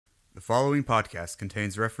The following podcast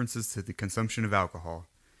contains references to the consumption of alcohol.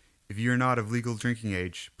 If you are not of legal drinking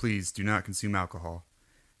age, please do not consume alcohol.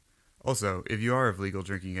 Also, if you are of legal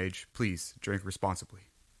drinking age, please drink responsibly.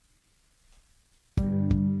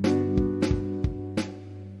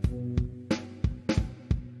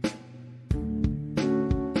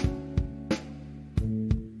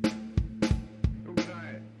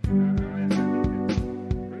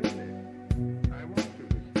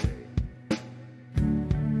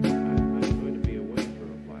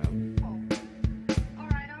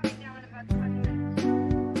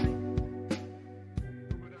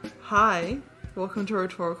 Hi, welcome to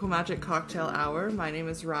Rhetorical Magic Cocktail Hour. My name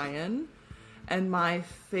is Ryan, and my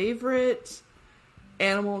favorite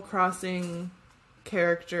Animal Crossing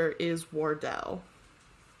character is Wardell.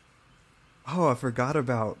 Oh, I forgot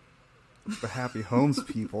about the Happy Homes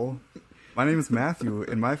people. My name is Matthew,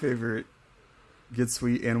 and my favorite good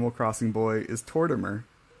sweet Animal Crossing boy is Tortimer.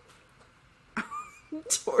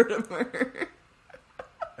 Tortimer.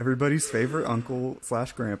 Everybody's favorite uncle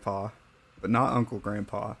 / grandpa. But not Uncle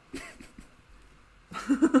Grandpa.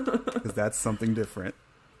 Because that's something different.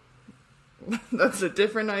 That's a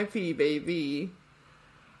different IP, baby.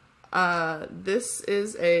 This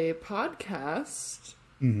is a podcast,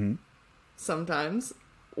 sometimes,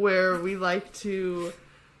 where we like to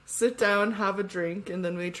sit down, have a drink, and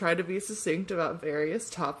then we try to be succinct about various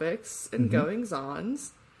topics and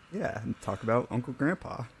goings-ons. Yeah, and talk about Uncle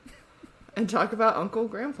Grandpa. And talk about Uncle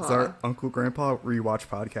Grandpa. It's our Uncle Grandpa rewatch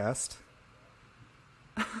podcast.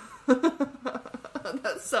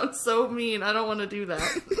 That sounds so mean. I don't want to do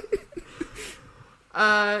that.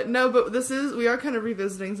 No, but we are kind of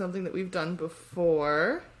revisiting something that we've done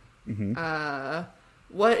before.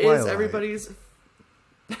 What is everybody's...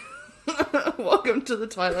 Welcome to the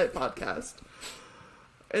Twilight Podcast.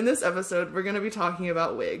 In this episode, we're going to be talking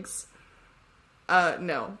about wigs.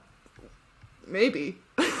 No. Maybe.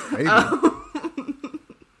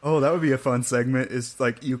 Oh, that would be a fun segment, is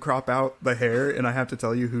like you crop out the hair and I have to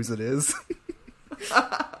tell you whose it is.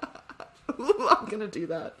 I'm gonna do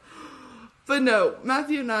that. But no,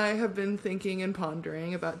 Matthew and I have been thinking and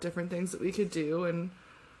pondering about different things that we could do, and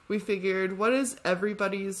we figured, what is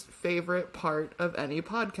everybody's favorite part of any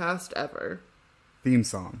podcast ever? Theme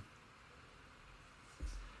song.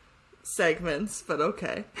 Segments, but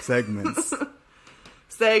okay. Segments.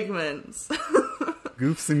 Segments.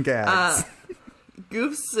 Goofs and gags.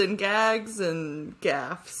 Goofs and gags and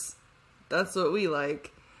gaffs. That's what we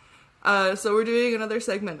like. So we're doing another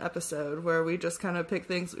segment episode where we just kind of pick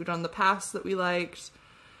things that we've done in the past that we liked,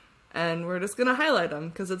 and we're just going to highlight them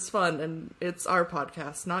because it's fun and it's our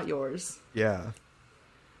podcast, not yours. Yeah.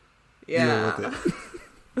 Yeah. Deal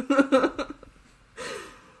with it.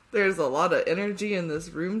 There's a lot of energy in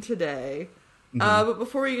this room today. But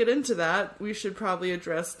before we get into that, we should probably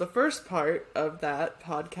address the first part of that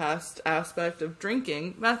podcast aspect of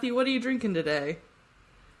drinking. Matthew, what are you drinking today?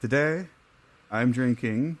 Today, I'm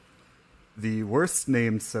drinking the worst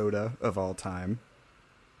named soda of all time.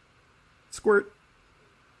 Squirt.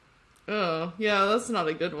 Oh, yeah, that's not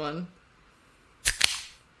a good one.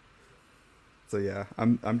 So yeah,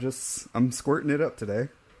 I'm squirting it up today.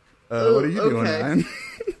 What are you doing, Ryan?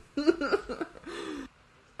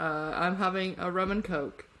 I'm having a rum and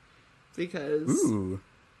coke because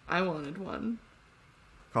I wanted one.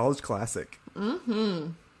 College classic.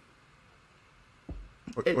 It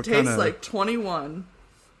tastes like 21.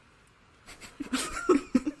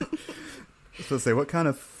 So say, what kind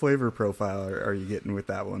of flavor profile are you getting with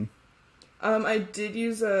that one? I did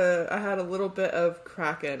use I had a little bit of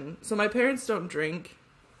Kraken. So my parents don't drink,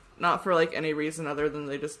 not for like any reason other than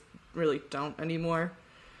they just really don't anymore.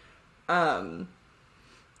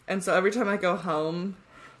 And so every time I go home,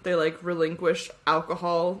 they like relinquish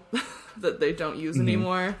alcohol that they don't use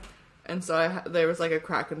anymore. And so there was like a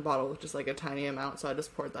Kraken bottle with just like a tiny amount, so I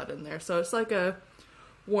just poured that in there. So it's like a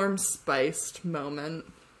warm spiced moment.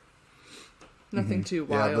 Nothing too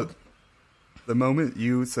wild. Yeah, the moment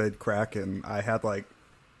you said Kraken, I had like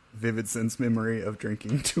vivid sense memory of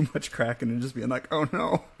drinking too much Kraken and just being like, oh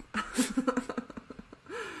no.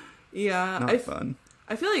 Yeah. Not fun.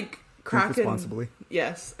 I feel like Kraken... Drink responsibly.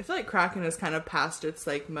 Yes. I feel like Kraken is kind of past its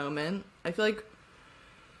like moment. I feel like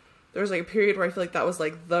there was like a period where I feel like that was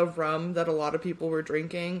like the rum that a lot of people were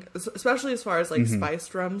drinking, especially as far as like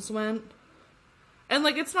spiced rums went. And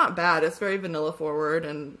like it's not bad. It's very vanilla forward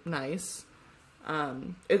and nice.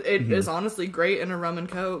 It is honestly great in a rum and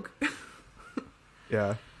coke.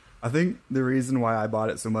 Yeah. I think the reason why I bought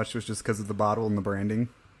it so much was just because of the bottle and the branding.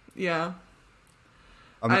 Yeah.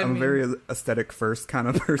 I'm a very aesthetic first kind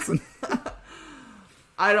of person.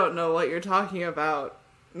 I don't know what you're talking about.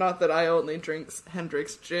 Not that I only drink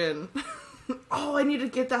Hendrick's gin. Oh, I need to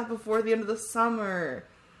get that before the end of the summer.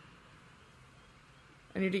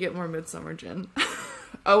 I need to get more midsummer gin.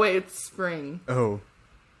 Oh, wait, it's spring. Oh.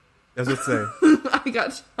 As it say. I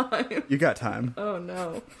got time. You got time. Oh,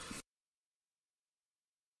 no.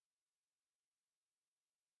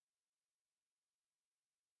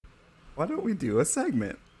 Why don't we do a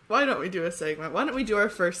segment? Why don't we do a segment? Why don't we do our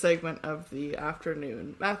first segment of the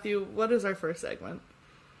afternoon? Matthew, what is our first segment?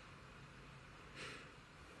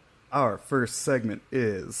 Our first segment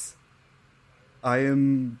is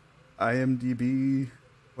IMDb.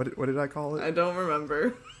 What did I call it? I don't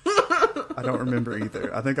remember. I don't remember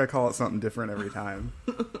either. I think I call it something different every time.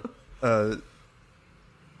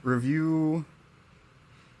 Review.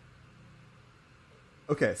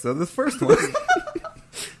 Okay, so the first one.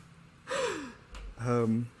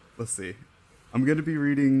 Let's see. I'm going to be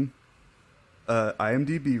reading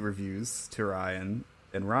IMDb reviews to Ryan,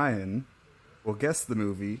 and Ryan will guess the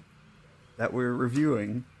movie that we're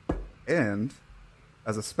reviewing. And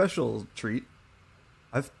as a special treat,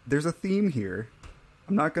 there's a theme here.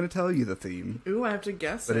 I'm not going to tell you the theme. Ooh, I have to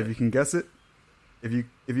guess but it. if you can guess it, if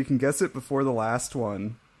you can guess it before the last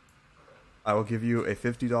one, I will give you a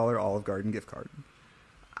 $50 Olive Garden gift card.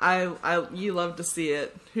 You love to see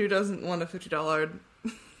it. Who doesn't want a $50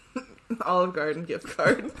 Olive Garden gift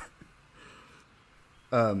card?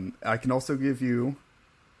 I can also give you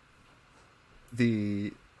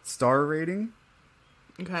the star rating,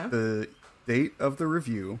 Okay. the date of the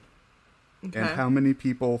review, Okay. and how many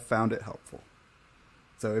people found it helpful.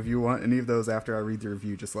 So if you want any of those after I read the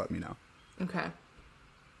review, just let me know. Okay.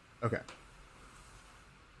 Okay.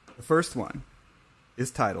 The first one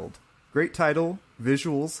is titled, Great Title,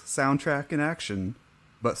 Visuals, Soundtrack, and Action,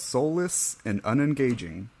 but Soulless and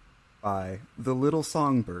Unengaging, by The Little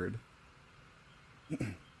Songbird.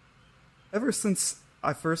 Ever since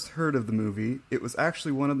I first heard of the movie, it was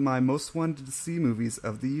actually one of my most wanted to see movies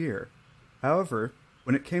of the year. However,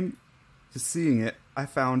 when it came to seeing it, I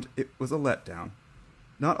found it was a letdown.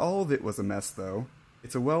 Not all of it was a mess, though.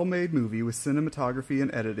 It's a well-made movie with cinematography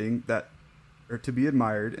and editing that are to be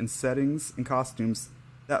admired, and settings and costumes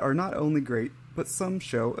that are not only great, but some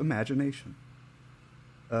show imagination.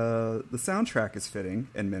 The soundtrack is fitting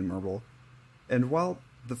and memorable, and while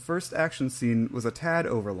the first action scene was a tad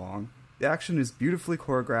overlong, the action is beautifully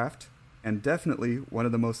choreographed and definitely one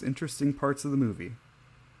of the most interesting parts of the movie.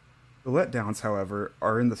 The letdowns, however,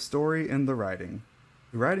 are in the story and the writing.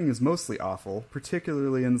 The writing is mostly awful,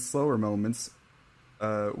 particularly in the slower moments,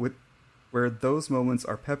 where those moments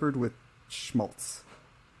are peppered with schmaltz.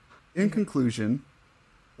 In conclusion,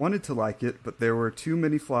 wanted to like it, but there were too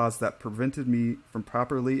many flaws that prevented me from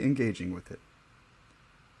properly engaging with it.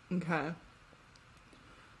 Okay.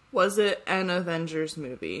 Was it an Avengers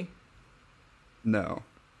movie? No.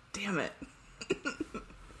 Damn it.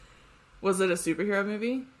 Was it a superhero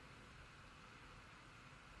movie?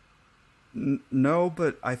 No,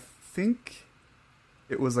 but I think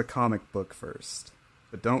it was a comic book first.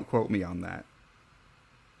 But don't quote me on that.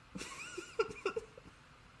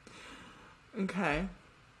 Okay.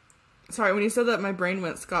 Sorry, when you said that, my brain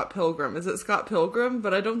went Scott Pilgrim. Is it Scott Pilgrim?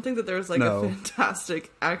 But I don't think that there's like No. a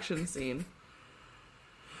fantastic action scene.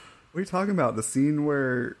 What are you talking about? The scene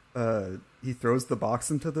where he throws the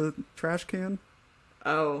box into the trash can?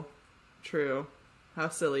 Oh, true. How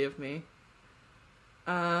silly of me.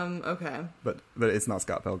 Okay. But it's not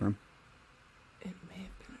Scott Pilgrim. It may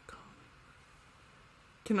have been a comic.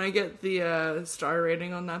 Can I get the star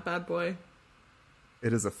rating on that bad boy?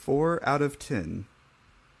 It is a 4 out of 10.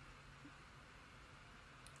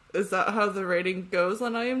 Is that how the rating goes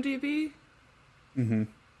on IMDb? Mm-hmm.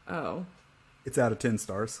 Oh, It's out of 10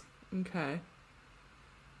 stars. okay.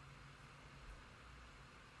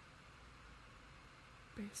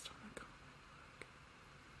 Based on a comic.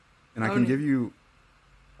 And I How can many-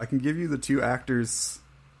 give you the two actors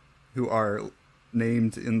who are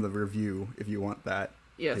named in the review if you want that.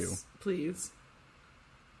 Yes, too. please.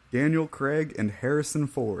 Daniel Craig and Harrison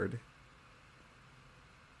Ford.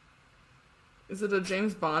 Is it a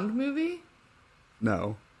James Bond movie?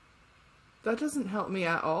 No. That doesn't help me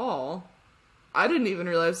at all. I didn't even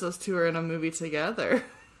realize those two are in a movie together.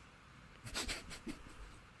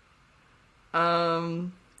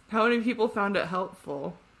 How many people found it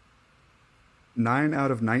helpful? 9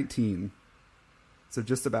 out of 19. So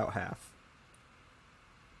just about half.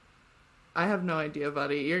 I have no idea,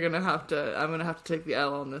 buddy. I'm gonna have to take the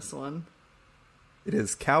L on this one. It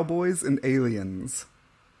is Cowboys and Aliens.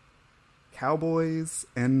 Cowboys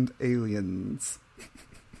and Aliens.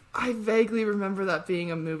 I vaguely remember that being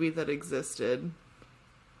a movie that existed.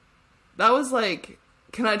 That was like,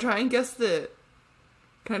 can I try and guess the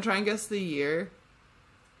Can I try and guess the year?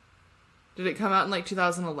 Did it come out in like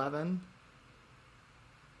 2011?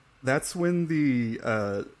 That's when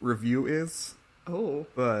the review is. Oh.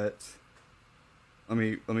 But let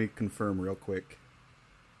me confirm real quick.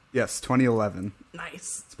 Yes, 2011.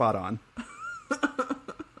 Nice. Spot on.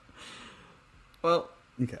 Well,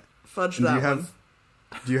 okay. Fudge that one.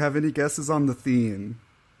 Do you have any guesses on the theme?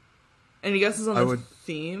 Any guesses on the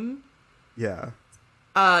theme? Yeah.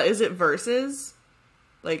 Is it versus?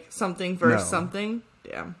 Like something versus something?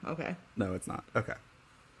 Damn. Okay. No, it's not. Okay.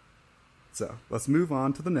 So let's move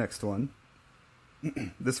on to the next one.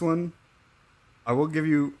 This one, I will give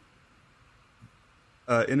you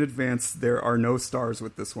in advance. There are no stars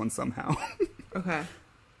with this one somehow. Okay.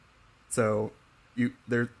 So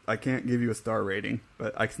I can't give you a star rating,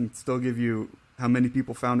 but I can still give you how many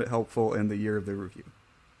people found it helpful and the year of the review.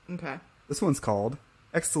 Okay. This one's called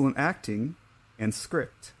Excellent Acting and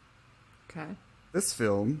Script. Okay. This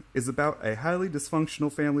film is about a highly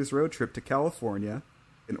dysfunctional family's road trip to California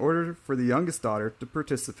in order for the youngest daughter to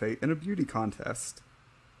participate in a beauty contest.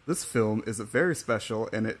 This film is very special,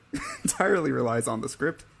 and it entirely relies on the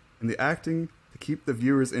script and the acting to keep the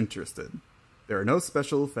viewers interested. There are no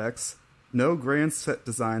special effects, no grand set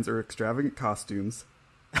designs or extravagant costumes.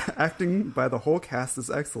 Acting by the whole cast is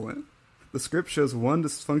excellent. The script shows one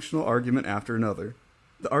dysfunctional argument after another.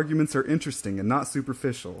 The arguments are interesting and not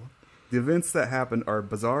superficial. The events that happen are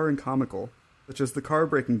bizarre and comical, such as the car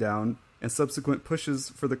breaking down and subsequent pushes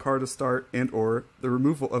for the car to start and/or the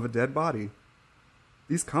removal of a dead body.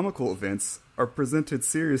 These comical events are presented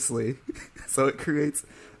seriously, so it creates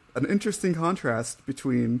an interesting contrast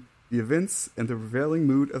between the events and the prevailing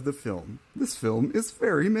mood of the film. This film is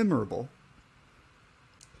very memorable.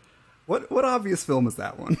 What obvious film is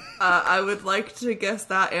that one? I would like to guess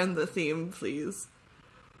that and the theme, please.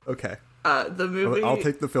 Okay. The movie... I'll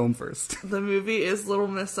take the film first. The movie is Little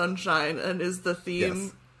Miss Sunshine, and is the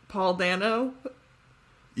theme Paul Dano?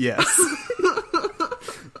 Yes.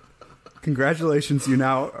 Congratulations, you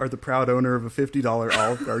now are the proud owner of a $50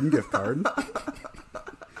 Olive Garden gift card.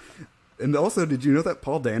 And also, did you know that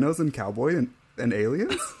Paul Dano's in Cowboy and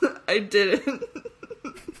Aliens? I didn't.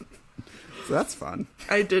 So that's fun.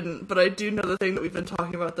 I didn't, but I do know the thing that we've been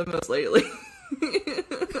talking about the most lately.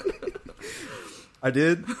 I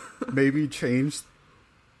did maybe change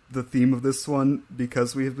the theme of this one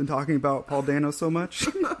because we have been talking about Paul Dano so much.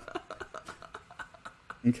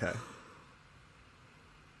 Okay.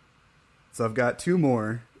 So I've got two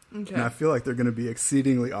more, and I feel like they're going to be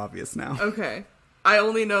exceedingly obvious now. Okay. I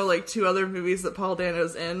only know like 2 other movies that Paul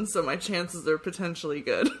Dano's in, so my chances are potentially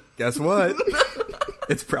good. Guess what?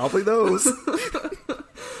 It's probably those.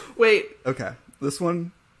 Wait. Okay. This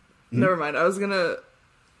one... Never mind. I was going to...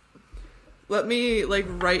 Let me, like,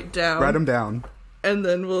 write down. Write them down. And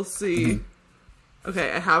then we'll see.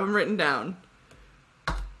 Okay, I have them written down.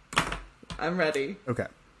 I'm ready. Okay.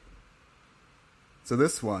 So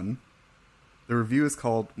this one, the review is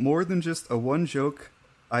called More Than Just a One-Joke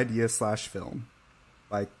Idea/Film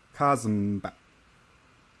by Cosmas.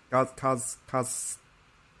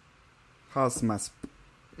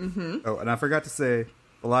 Oh, and I forgot to say,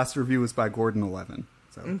 the last review was by Gordon11.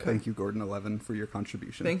 So thank you, Gordon11, for your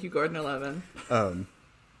contribution. Thank you, Gordon11.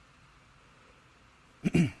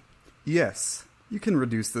 Yes, you can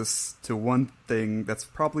reduce this to one thing that's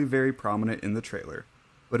probably very prominent in the trailer.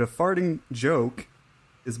 But a farting joke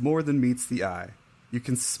is more than meets the eye. You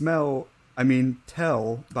can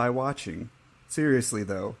tell by watching. Seriously,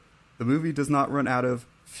 though, the movie does not run out of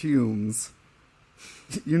fumes.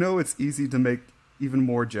 You know it's easy to make even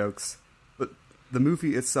more jokes, but the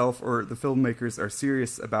movie itself or the filmmakers are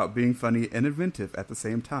serious about being funny and inventive at the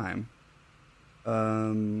same time.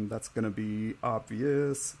 That's gonna be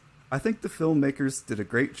obvious. I think the filmmakers did a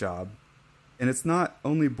great job, and it's not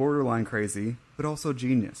only borderline crazy, but also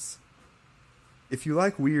genius. If you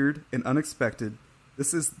like weird and unexpected,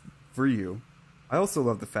 this is for you. I also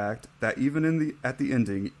love the fact that even at the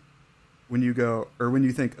ending, when you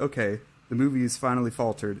think, okay, the movie is finally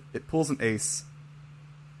faltered, it pulls an ace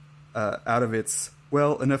out of its,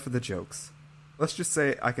 well, enough of the jokes. Let's just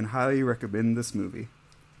say I can highly recommend this movie.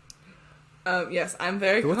 Yes, I'm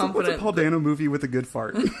very confident. What's a Paul Dano movie with a good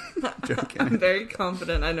fart joke in it? I'm very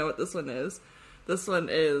confident I know what this one is. This one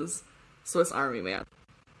is Swiss Army Man.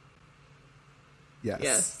 Yes.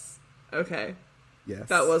 Yes. Okay. Yes.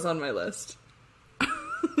 That was on my list.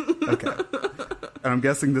 Okay. And I'm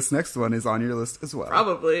guessing this next one is on your list as well.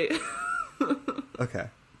 Probably. Okay.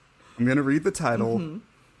 I'm going to read the title and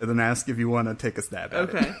then ask if you want to take a stab at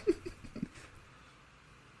it. Okay.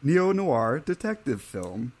 Neo-noir detective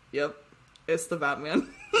film. Yep. It's the Batman.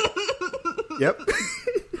 Yep.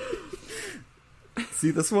 See,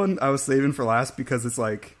 this one I was saving for last because it's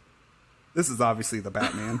like, this is obviously the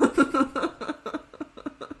Batman.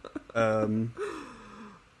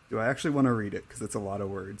 Do I actually want to read it? Because it's a lot of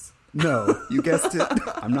words. No, you guessed it.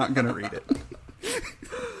 I'm not going to read it.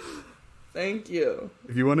 Thank you.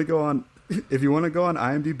 If you want to go on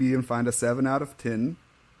IMDb and find a 7 out of 10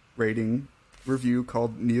 rating review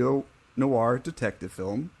called Neo-Noir Detective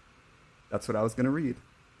Film, that's what I was going to read.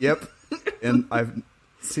 Yep. And I'm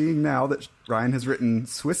seeing now that Ryan has written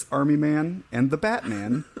Swiss Army Man and The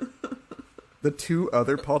Batman, the 2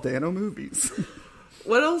 other Paul Dano movies.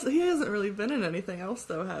 What else? He hasn't really been in anything else,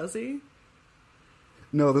 though, has he?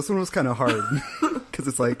 No, this one was kind of hard. Because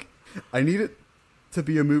it's like, I need it to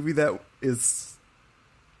be a movie that is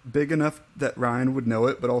big enough that Ryan would know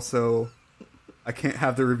it, but also I can't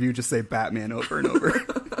have the review just say Batman over and over.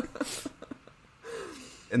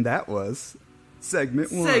 And that was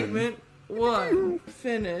segment 1. Segment 1.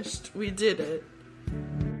 Finished. We did it.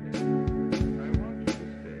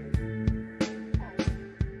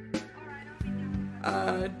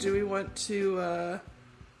 Do we want to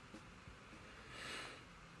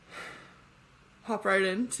hop right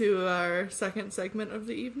into our second segment of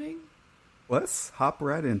the evening? Let's hop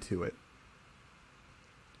right into it.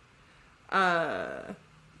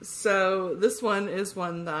 So this one is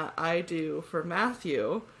one that I do for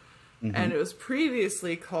Matthew, and it was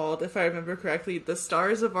previously called, if I remember correctly, The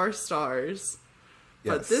Stars of Our Stars.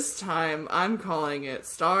 Yes. But this time I'm calling it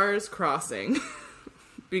Stars Crossing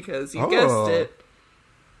because you guessed it.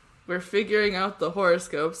 We're figuring out the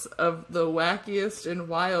horoscopes of the wackiest and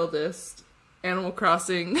wildest Animal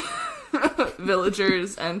Crossing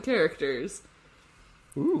villagers and characters.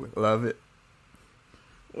 Ooh, love it.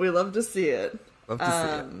 We love to see it. Love to see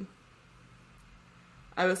it.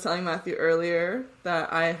 I was telling Matthew earlier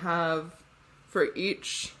that I have, for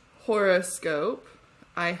each horoscope,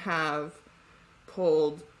 I have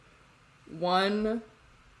pulled one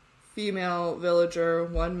female villager,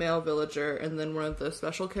 one male villager, and then one of the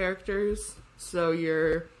special characters. So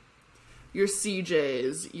your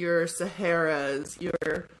CJs, your Saharas,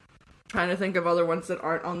 your trying to think of other ones that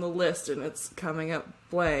aren't on the list, and it's coming up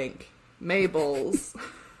blank. Mabel's.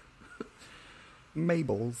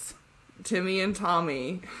 Timmy and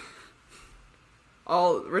Tommy.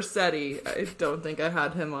 All Rossetti. I don't think I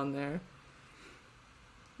had him on there.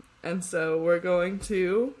 And so we're going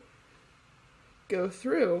to go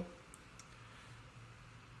through.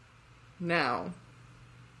 Now.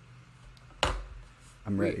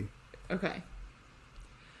 I'm ready. Okay.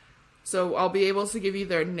 So I'll be able to give you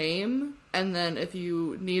their name, and then if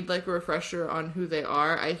you need like a refresher on who they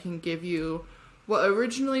are, I can give you what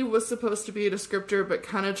originally was supposed to be a descriptor, but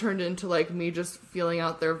kind of turned into like me just feeling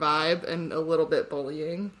out their vibe and a little bit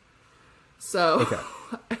bullying. So okay.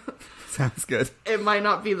 Sounds good. It might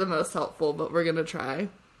not be the most helpful, but we're gonna try.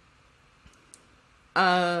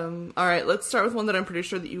 Alright, let's start with one that I'm pretty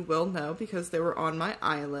sure that you will know because they were on my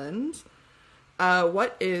island.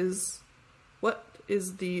 What is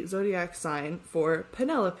the zodiac sign for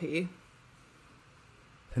Penelope?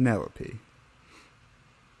 Penelope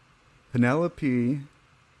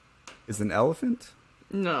is an elephant?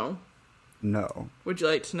 No. Would you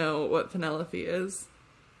like to know what Penelope is?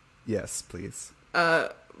 Yes, please.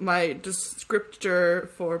 My descriptor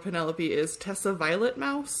for Penelope is Tessa Violet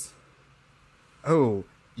Mouse. Oh,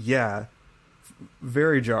 yeah.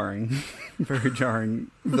 Very jarring. Very jarring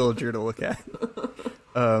villager to look at.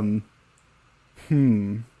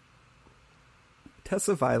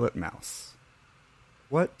 Tessa Violet Mouse.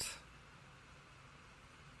 What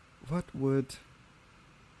would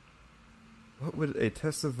a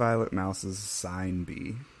Tessa Violet Mouse's sign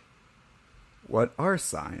be? What are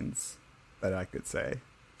signs that I could say?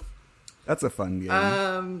 That's a fun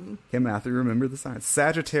game. Can Matthew remember the signs?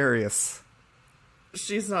 Sagittarius.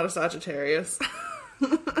 She's not a Sagittarius.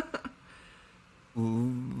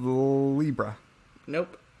 Libra.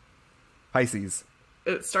 Nope. Pisces.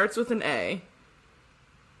 It starts with an A.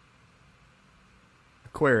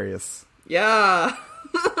 Aquarius. Yeah.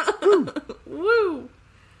 Woo.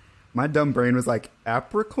 My dumb brain was like,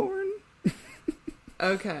 Capricorn?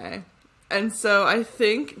 Okay. And so I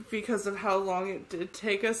think because of how long it did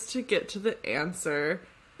take us to get to the answer,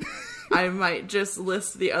 I might just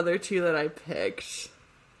list the other two that I picked.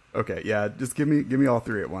 Okay, yeah, just give me all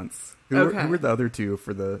three at once. Who were the other two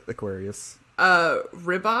for the Aquarius?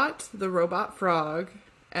 Ribot, the robot frog,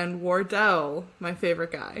 and Wardell, my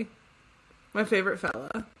favorite guy. My favorite fella.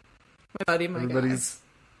 My buddy, my Everybody's guy.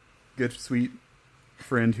 Good, sweet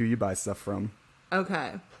friend who you buy stuff from.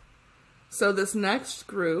 Okay. So this next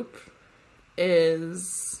group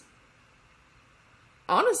is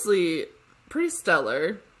honestly pretty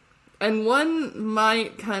stellar. And one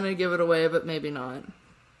might kind of give it away, but maybe not.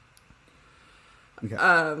 Okay.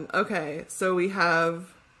 Okay, so we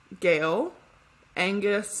have Gale,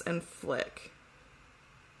 Angus, and Flick.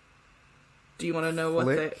 Do you want to know what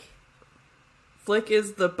they... Flick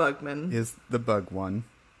is the bugman. Is the bug one.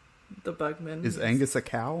 The bugman. Is Angus a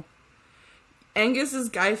cow? Angus is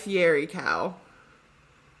Guy Fieri cow.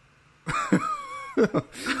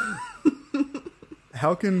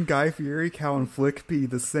 How can Guy Fieri cow and Flick be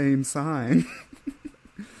the same sign?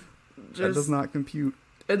 That does not compute.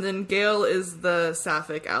 And then Gale is the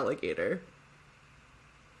sapphic alligator.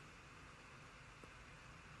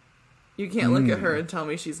 You can't look at her and tell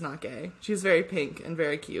me she's not gay. She's very pink and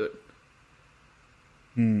very cute.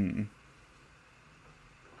 And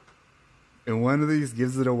one of these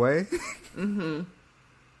gives it away?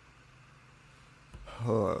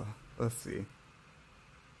 Let's see.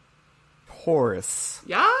 Horse.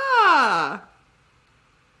 Yeah! I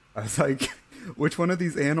was like, which one of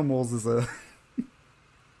these animals is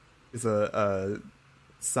a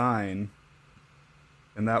sign?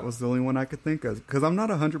 And that was the only one I could think of. Because I'm not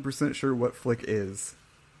 100% sure what Flick is.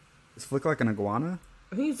 Is Flick like an iguana?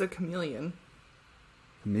 I think he's a chameleon.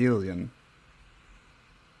 Chameleon.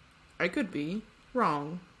 I could be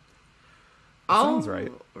wrong. Sounds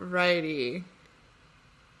right. Alrighty.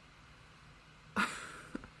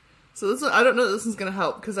 So this one, I don't know that this is gonna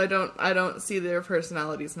help because I don't see their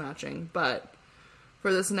personalities matching. But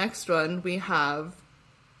for this next one, we have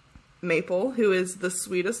Maple, who is the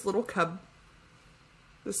sweetest little cub.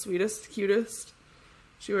 The sweetest, cutest.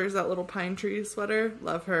 She wears that little pine tree sweater.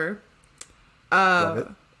 Love her. Love it.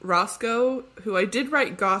 Roscoe, who I did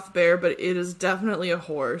write goth bear, but it is definitely a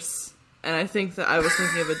horse. And I think that I was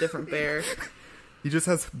thinking of a different bear. He just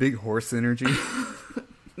has big horse energy.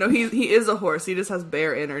 No, he is a horse. He just has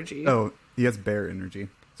bear energy. Oh, he has bear energy.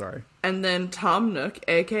 Sorry. And then Tom Nook,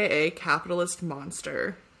 a.k.a. Capitalist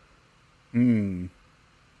Monster.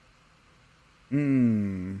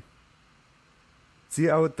 See,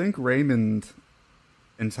 I would think Raymond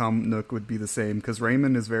and Tom Nook would be the same, because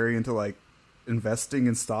Raymond is very into, like, investing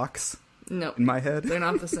in stocks. No. In my head. They're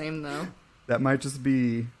not the same, though. That might just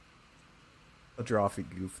be a drawfee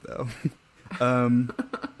goof, though.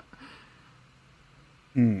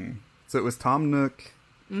 So it was Tom Nook,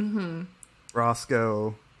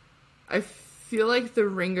 Roscoe. I feel like the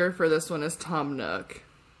ringer for this one is Tom Nook.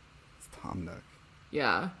 It's Tom Nook.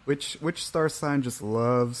 Yeah. Which star sign just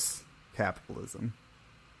loves capitalism?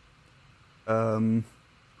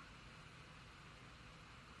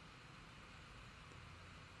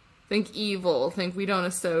 Think evil. Think we don't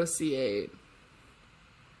associate.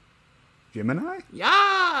 Gemini?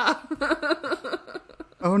 Yeah!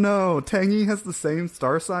 Oh no, Tangy has the same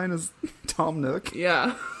star sign as Tom Nook.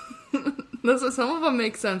 Yeah. Some of them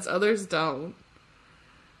make sense, others don't.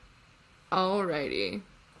 Alrighty.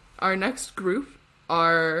 Our next group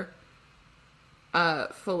are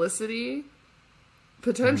Felicity,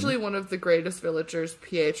 potentially one of the greatest villagers,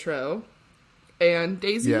 Pietro, and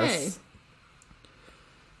Daisy May.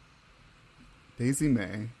 Daisy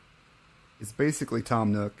May is basically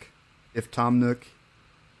Tom Nook if Tom Nook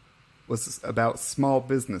was about small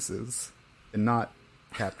businesses and not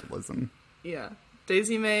capitalism. Yeah.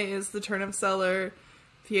 Daisy May is the turnip seller.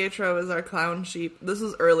 Pietro is our clown sheep. This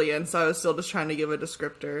was early in, so I was still just trying to give a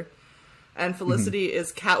descriptor. And Felicity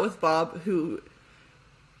is Cat with Bob, who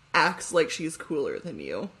acts like she's cooler than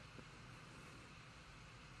you.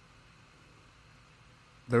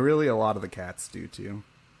 Though really a lot of the cats do too.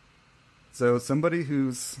 So somebody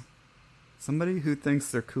who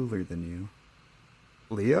thinks they're cooler than you.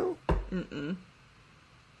 Leo?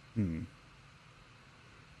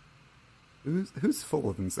 Who's full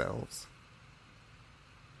of themselves?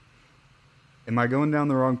 Am I going down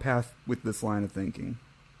the wrong path with this line of thinking?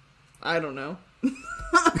 I don't know.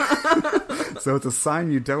 So it's a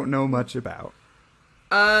sign you don't know much about.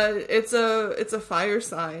 It's a fire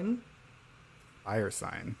sign. Fire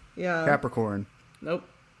sign. Yeah. Capricorn. Nope.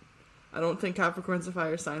 I don't think Capricorn's a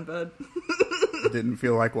fire sign, bud. It didn't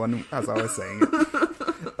feel like one as I was saying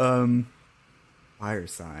it. Fire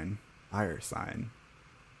sign. Fire sign.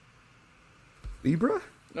 Libra?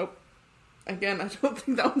 Nope. Again, I don't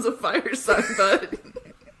think that one's a fire sign, bud.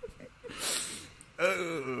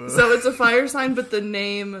 So it's a fire sign, but the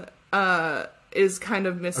name is kind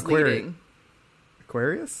of misleading.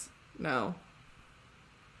 Aquarius? No.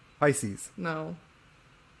 Pisces? No.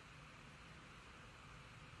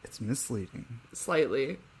 It's misleading.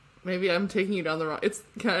 Slightly. Maybe I'm taking you down the wrong...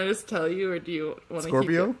 Can I just tell you, or do you want to keep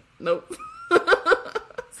Scorpio? it? Nope.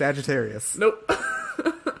 Sagittarius? Nope.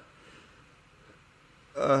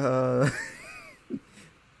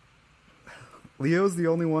 Leo's the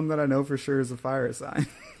only one that I know for sure is a fire sign.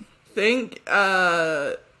 Think,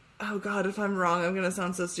 oh god, if I'm wrong, I'm gonna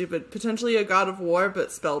sound so stupid. Potentially a god of war,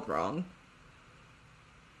 but spelled wrong.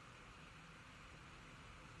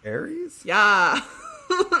 Aries? Yeah.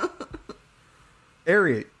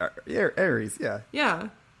 Aries, yeah. Yeah.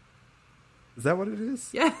 Is that what it is?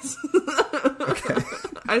 Yes. Okay.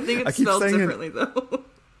 I think it's spelled differently, though.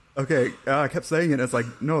 Okay, I kept saying it, it's like,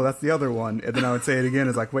 no, that's the other one. And then I would say it again,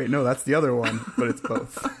 it's like, wait, no, that's the other one. But it's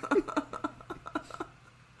both.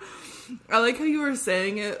 I like how you were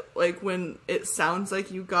saying it, like, when it sounds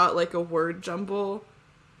like you got, like, a word jumble.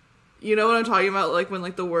 You know what I'm talking about? Like, when,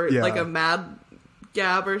 like, the word, like, a mad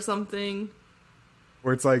gab or something.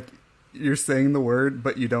 Where it's like, you're saying the word,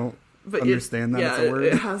 but you don't understand that it's a word.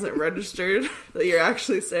 It hasn't registered that you're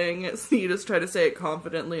actually saying it, so you just try to say it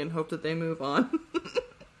confidently and hope that they move on.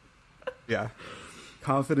 Yeah.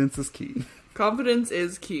 Confidence is key. Confidence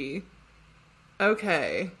is key.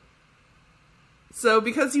 Okay. So,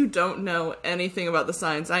 because you don't know anything about the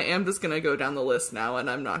signs, I am just gonna go down the list now, and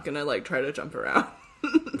I'm not gonna, like, try to jump around.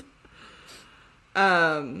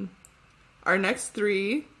 Our next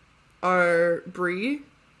three are Bree,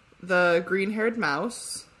 the green-haired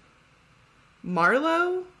mouse,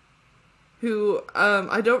 Marlowe, who,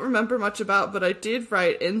 I don't remember much about, but I did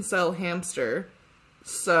write incel hamster,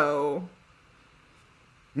 so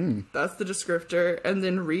that's the descriptor. And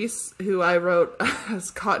then Reese, who I wrote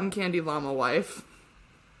as cotton candy llama wife.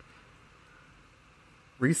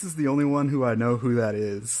 Reese is the only one who I know who that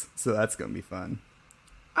is, so that's gonna be fun.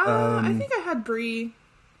 I think I had Bree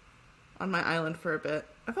on my island for a bit.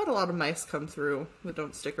 I've had a lot of mice come through that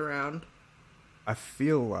don't stick around. I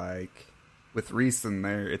feel like with Reese in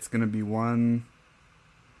there, it's gonna be one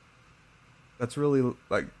that's really,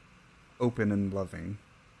 like, open and loving.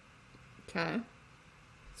 Okay.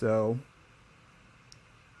 So,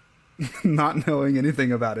 not knowing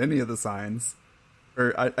anything about any of the signs,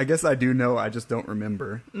 or I guess I do know, I just don't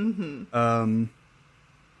remember. Mm-hmm. I'm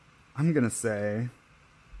gonna say,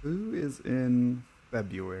 who is in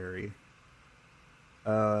February?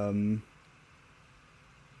 And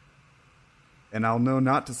I'll know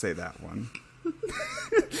not to say that one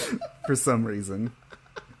for some reason.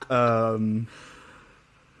 I'm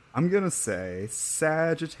gonna say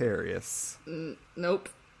Sagittarius. Nope.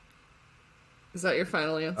 Is that your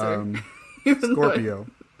final answer? Scorpio.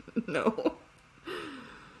 No.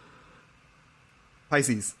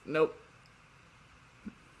 Pisces. Nope.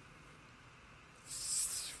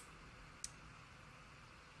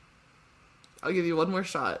 I'll give you one more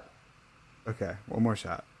shot. Okay, one more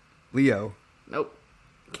shot. Leo. Nope.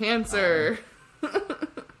 Cancer.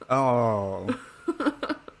 Oh.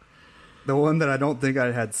 The one that I don't think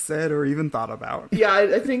I had said or even thought about. Yeah,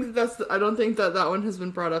 I think I don't think that one has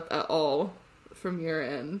been brought up at all from your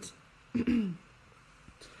end.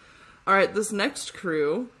 Alright, this next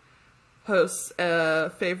crew hosts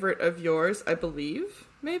a favorite of yours, I believe.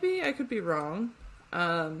 Maybe, I could be wrong.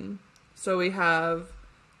 So we have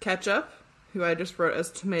Ketchup, who I just wrote as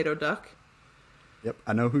Tomato Duck. Yep,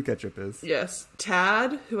 I know who Ketchup is. Yes.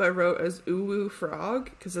 Tad, who I wrote as Uwu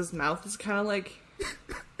Frog, because his mouth is kind of like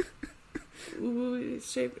ooh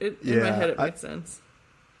shape. In my head, it makes sense.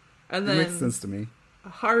 And then it makes sense to me.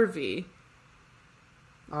 Harvey,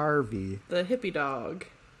 the hippie dog.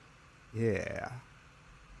 Yeah.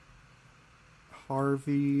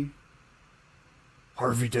 Harvey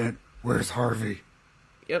Dent. Where's Harvey?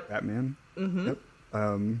 Yep. Batman. Mm-hmm. Yep.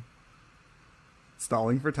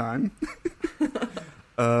 Stalling for time.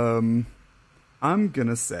 I'm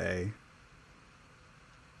gonna say,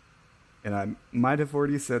 and I might have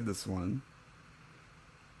already said this one,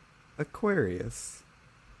 Aquarius.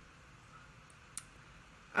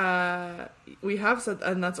 We have said,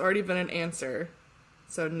 and that's already been an answer.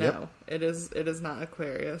 So no, Yep. it is not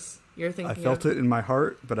Aquarius. You're thinking. I felt it in my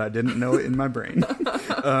heart, but I didn't know it in my brain.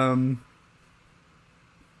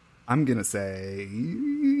 I'm gonna say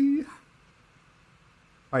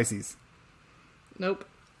Pisces. Nope.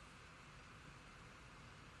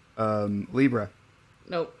 Libra.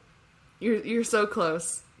 Nope. You're so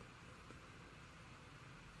close.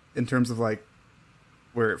 In terms of, like,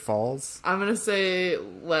 where it falls. I'm gonna say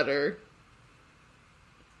letter.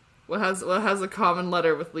 What has a common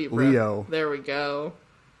letter with Libra? Leo. There we go.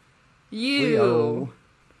 You. Leo.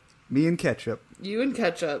 Me and Ketchup. You and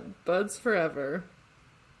Ketchup. Buds forever.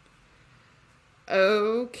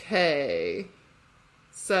 Okay.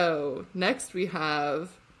 So, next we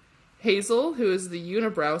have Hazel, who is the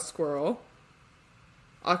unibrow squirrel.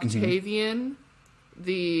 Octavian,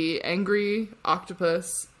 the angry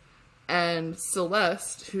octopus. And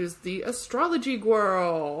Celeste, who's the astrology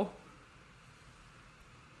squirrel.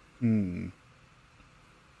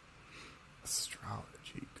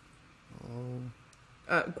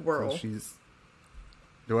 Gwirl. So she's...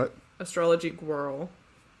 Do what? Astrology Gwirl.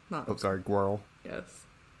 Not... Oh, sorry, Gwirl. Yes.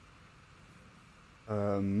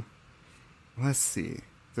 Let's see.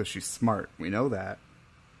 So she's smart. We know that.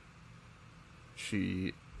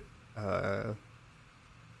 She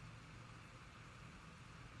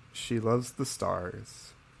loves the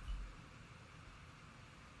stars.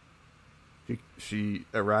 She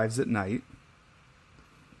arrives at night.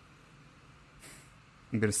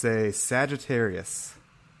 I'm going to say Sagittarius.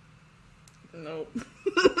 Nope.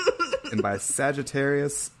 And by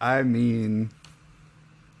Sagittarius, I mean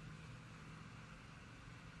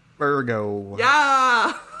Virgo.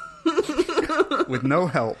 Yeah! With no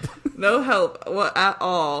help. No help at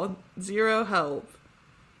all. Zero help.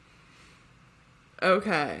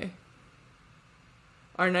 Okay.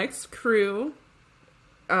 Our next crew,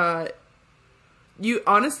 you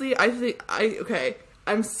honestly, okay,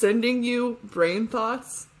 I'm sending you brain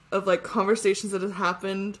thoughts of like conversations that have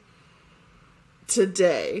happened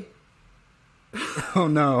today. Oh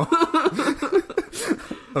no.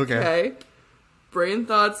 Okay. Brain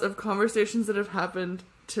thoughts of conversations that have happened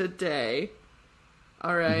today.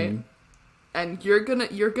 All right. Mm-hmm. And you're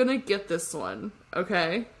gonna get this one,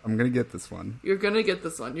 okay? I'm gonna get this one. You're gonna get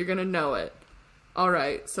this one. You're gonna know it. All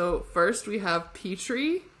right. So first we have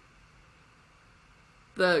Petrie,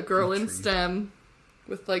 the girl in STEM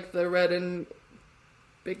with like the red and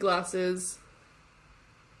big glasses.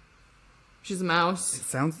 She's a mouse. It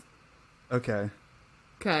sounds okay.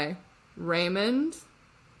 Okay. Raymond,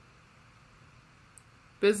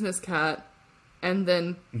 business cat, and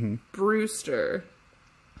then Brewster.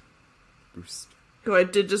 Who I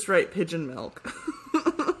did just write pigeon milk.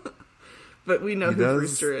 But we know who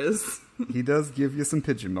Brewster is. He does give you some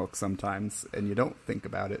pigeon milk sometimes, and you don't think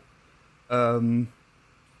about it.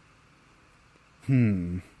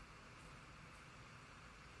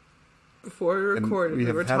 Before we recorded, we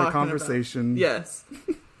were talking a conversation. Yes.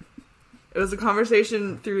 It was a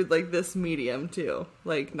conversation through, like, this medium, too.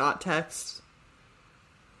 Like, not text.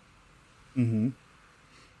 Mm-hmm.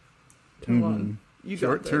 Come on. You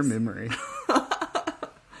got this. Short-term memory.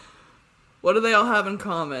 What do they all have in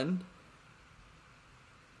common?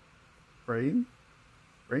 Brain?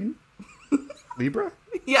 Libra?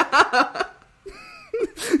 Yeah.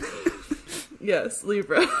 Yes,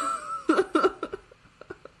 Libra.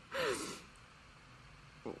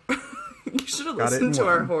 You should have listened to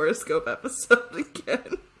our horoscope episode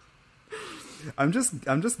again. I'm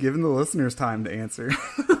just giving the listeners time to answer.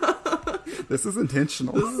 This is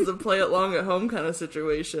intentional. This is a play it long at home kind of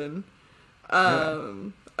situation.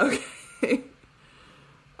 Okay.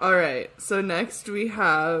 All right. So next we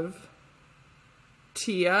have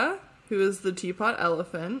Tia, who is the teapot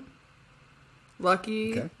elephant.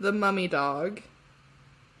 Lucky, the mummy dog.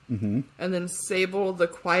 Mm-hmm. And then Sable, the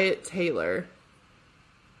quiet tailor.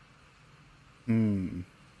 And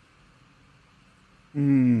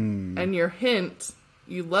your hint,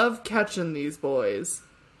 you love catching these boys.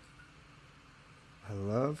 I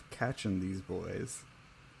love catching these boys.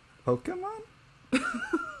 Pokemon?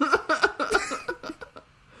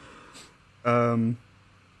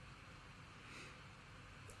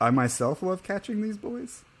 I myself love catching these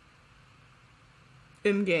boys.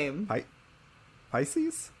 In game.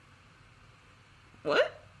 Pisces?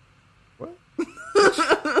 What?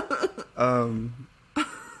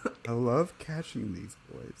 I love catching these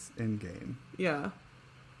boys in game. Yeah.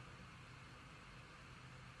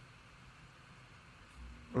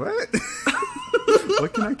 What?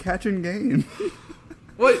 What can I catch in game?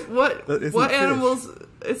 What animals?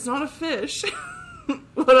 It's not a fish.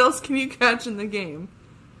 What else can you catch in the game?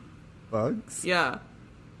 Bugs? Yeah.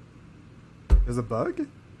 There's a bug?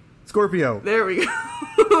 Scorpio. There we go.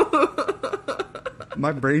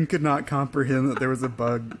 My brain could not comprehend that there was a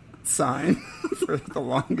bug sign for the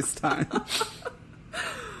longest time.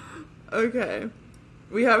 Okay.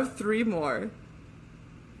 We have 3 more.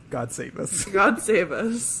 God save us. God save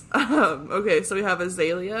us. Okay, so we have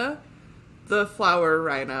Azalea, the flower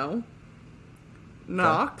rhino,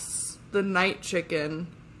 Nox, the night chicken,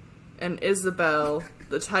 and Isabel,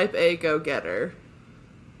 the type A go-getter.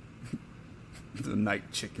 The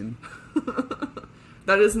night chicken.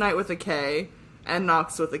 That is night with a K, and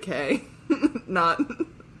Nox with a K. Not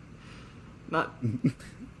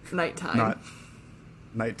nighttime. Not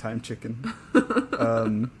nighttime chicken.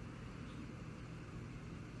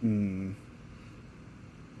 You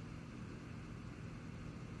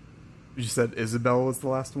said Isabel was the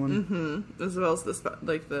last one? Mm-hmm. Isabel's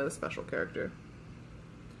the special character.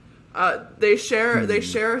 They share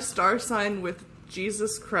a star sign with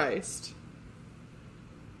Jesus Christ.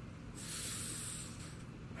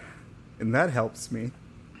 And that helps me.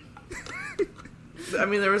 I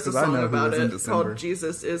mean, there was a 'Cause I song know who about was in it December. called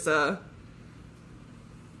Jesus is a...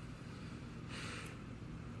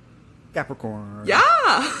 Capricorn.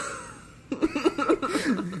 Yeah!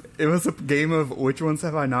 It was a game of which ones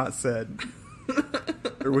have I not said?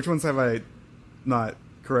 Or which ones have I not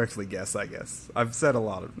correctly guessed, I guess. I've said a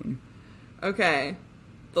lot of them. Okay.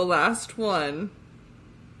 The last one.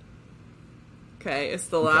 Okay, it's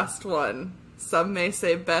the last one. Some may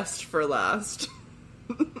say best for last.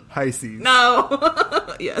 Pisces. No!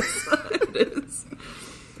 Yes, it is.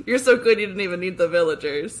 You're so good you didn't even need the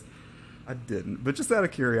villagers. I didn't, but just out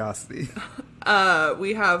of curiosity.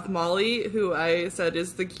 We have Molly, who I said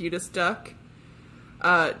is the cutest duck.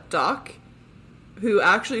 Doc, who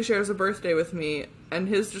actually shares a birthday with me, and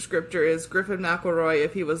his descriptor is Griffin McElroy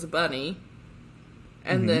if he was a bunny.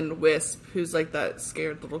 And then Wisp, who's like that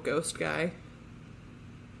scared little ghost guy.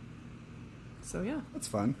 So yeah. That's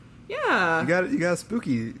fun. Yeah. You got a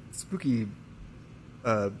spooky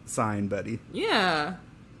sign, buddy. Yeah.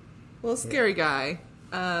 Little scary guy.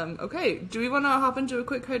 Okay, do we want to hop into a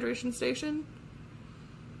quick hydration station?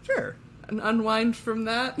 Sure. And unwind from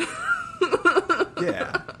that?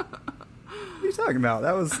 Yeah. What are you talking about?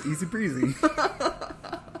 That was easy breezy.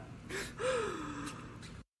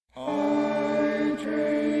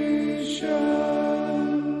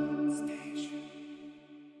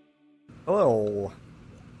 Hello,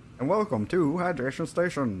 and welcome to Hydration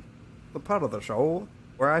Station, the part of the show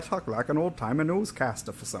where I talk like an old-timey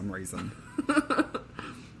newscaster for some reason.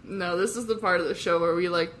 No, this is the part of the show where we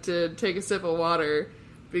like to take a sip of water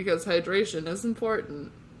because hydration is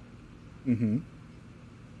important. Mm-hmm.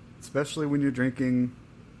 Especially when you're drinking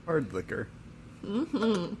hard liquor.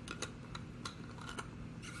 Mm-hmm.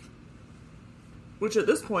 Which at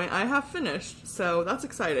this point I have finished, so that's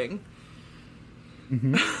exciting.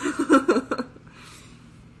 Mm-hmm.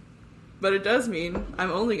 But it does mean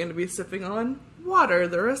I'm only going to be sipping on water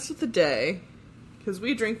the rest of the day. Because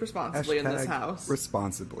we drink responsibly in this house.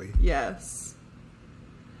 Responsibly. Yes.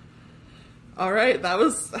 Alright, that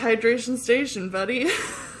was Hydration Station, buddy.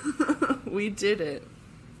 We did it.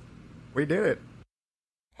 We did it.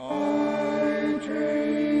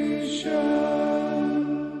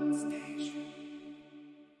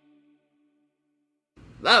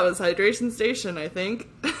 That was Hydration Station, I think.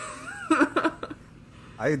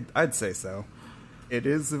 I'd say so. It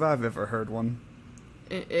is if I've ever heard one.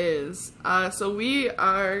 It is. So we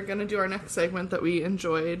are going to do our next segment that we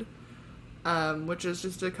enjoyed, which is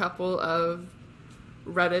just a couple of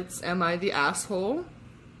Reddit's Am I the Asshole?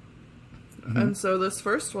 Mm-hmm. And so this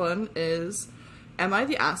first one is, am I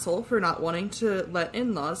the asshole for not wanting to let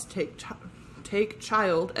in-laws take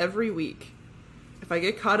child every week? If I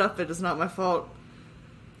get caught up, it is not my fault.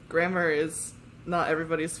 Grammar is not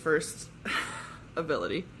everybody's first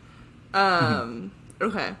ability.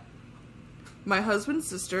 Okay. My husband's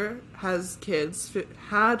sister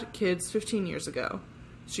had kids 15 years ago.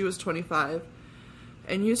 She was 25.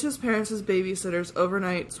 And used his parents as babysitters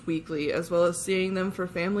overnights weekly, as well as seeing them for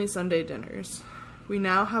family Sunday dinners. We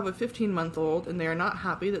now have a 15-month-old, and they are not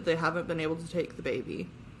happy that they haven't been able to take the baby.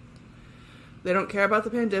 They don't care about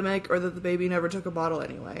the pandemic or that the baby never took a bottle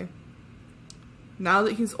anyway. Now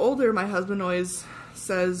that he's older, my husband always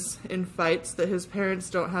says in fights that his parents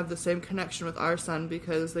don't have the same connection with our son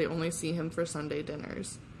because they only see him for Sunday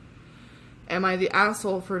dinners. Am I the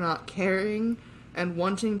asshole for not caring and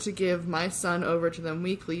wanting to give my son over to them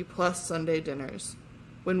weekly plus Sunday dinners?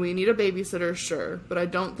 When we need a babysitter, sure, but I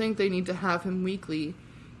don't think they need to have him weekly,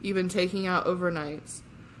 even taking out overnights,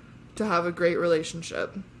 to have a great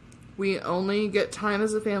relationship. We only get time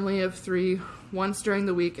as a family of 3 once during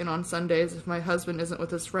the week and on Sundays if my husband isn't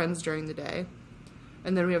with his friends during the day.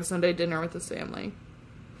 And then we have Sunday dinner with his family.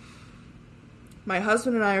 My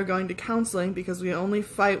husband and I are going to counseling because we only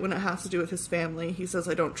fight when it has to do with his family. He says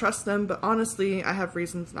I don't trust them, but honestly, I have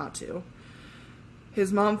reasons not to.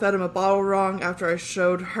 His mom fed him a bottle wrong after I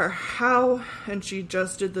showed her how, and she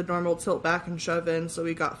just did the normal tilt back and shove in, so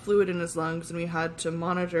he got fluid in his lungs and we had to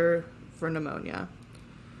monitor for pneumonia.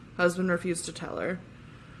 Husband refused to tell her.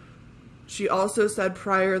 She also said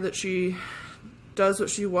prior that she does what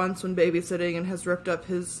she wants when babysitting and has ripped up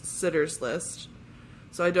his sitters list.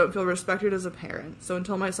 So I don't feel respected as a parent. So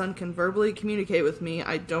until my son can verbally communicate with me,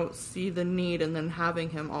 I don't see the need in them having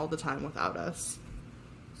him all the time without us.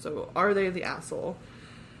 So are they the asshole?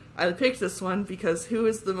 I picked this one because who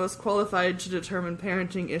is the most qualified to determine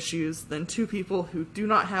parenting issues than 2 people who do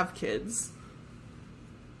not have kids?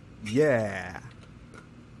 Yeah.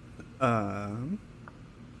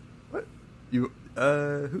 What? You,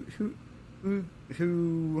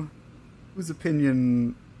 whose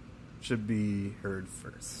opinion should be heard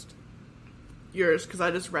first? Yours, because I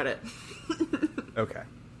just read it. Okay,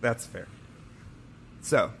 that's fair.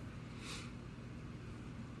 So,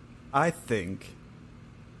 I think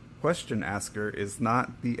question asker is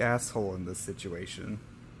not the asshole in this situation.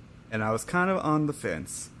 And I was kind of on the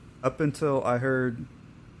fence up until I heard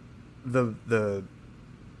the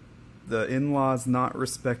in-laws not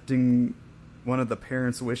respecting one of the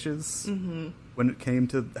parents' wishes when it came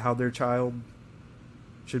to how their child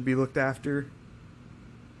should be looked after.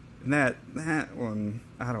 And that one,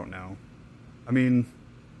 I don't know. I mean,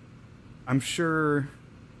 I'm sure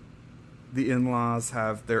the in-laws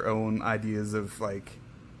have their own ideas of, like,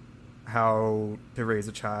 how to raise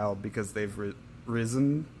a child because they've raised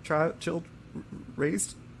children?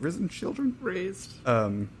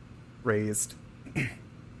 Raised.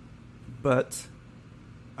 But,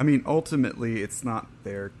 I mean, ultimately, it's not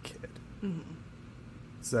their kid. Mm-hmm.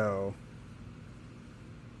 So,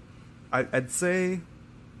 I'd say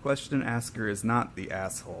question asker is not the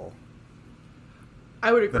asshole.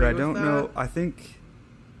 I would agree with that. But I don't know. I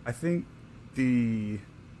think the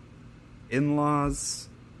in-laws,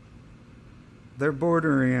 they're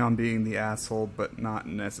bordering on being the asshole, but not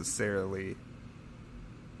necessarily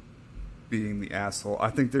being the asshole. I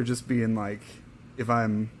think they're just being like, I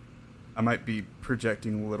might be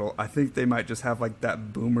projecting a little. I think they might just have like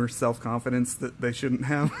that boomer self-confidence that they shouldn't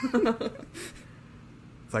have.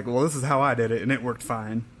 It's like, well, this is how I did it, and it worked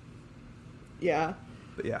fine. Yeah.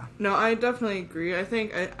 But yeah. No, I definitely agree. I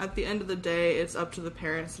think at the end of the day, it's up to the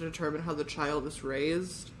parents to determine how the child is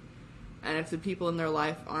raised. And if the people in their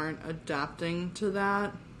life aren't adapting to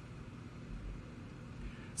that,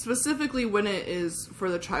 specifically when it is for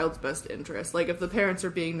the child's best interest. Like, if the parents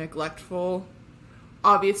are being neglectful,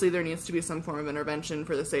 obviously there needs to be some form of intervention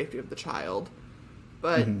for the safety of the child.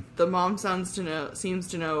 But the mom seems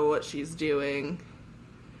to know what she's doing.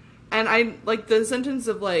 And I like the sentence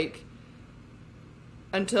of, like,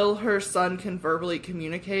 until her son can verbally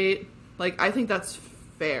communicate. Like, I think that's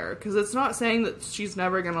fair, because it's not saying that she's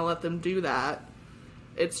never going to let them do that.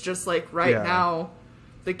 It's just, like, now,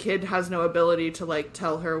 the kid has no ability to, like,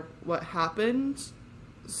 tell her what happened.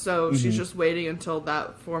 So she's just waiting until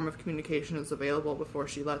that form of communication is available before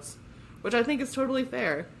she lets... Which I think is totally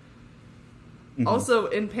fair. Also,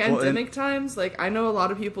 in pandemic times, like, I know a lot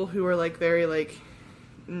of people who are, like, very, like...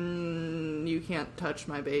 you can't touch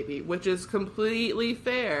my baby, which is completely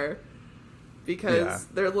fair because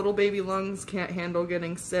their little baby lungs can't handle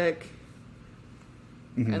getting sick.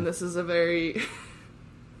 And this is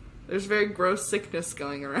there's very gross sickness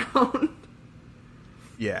going around.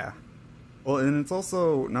 Yeah. Well, and it's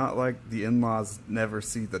also not like the in-laws never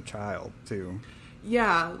see the child, too.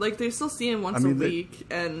 Yeah, like, they still see him once a week,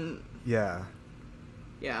 and... Yeah.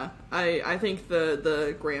 Yeah, I think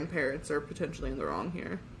the grandparents are potentially in the wrong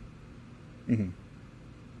here.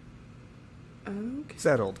 Okay.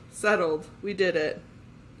 Settled. We did it.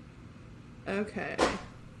 Okay.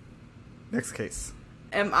 Next case.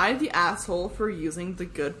 Am I the asshole for using the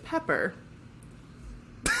good pepper?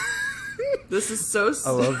 This is so...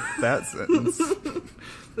 I love that sentence.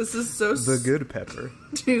 This is so... The good pepper.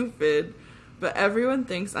 Stupid. But everyone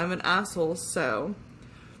thinks I'm an asshole, so...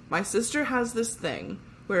 My sister has this thing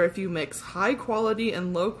where if you mix high quality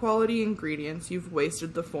and low quality ingredients, you've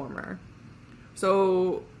wasted the former.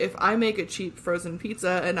 So if I make a cheap frozen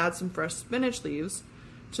pizza and add some fresh spinach leaves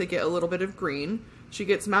to get a little bit of green, she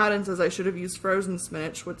gets mad and says I should have used frozen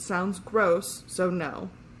spinach, which sounds gross, so no.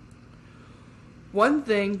 One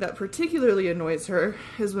thing that particularly annoys her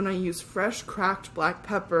is when I use fresh cracked black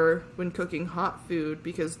pepper when cooking hot food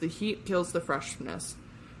because the heat kills the freshness.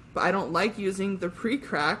 But I don't like using the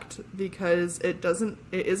pre-cracked because it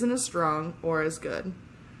isn't as strong or as good.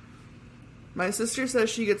 My sister says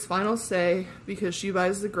she gets final say because she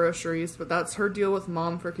buys the groceries, but that's her deal with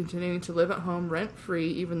mom for continuing to live at home rent-free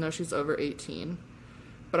even though she's over 18.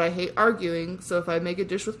 But I hate arguing, so if I make a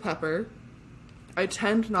dish with pepper, I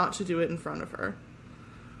tend not to do it in front of her.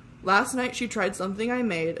 Last night she tried something I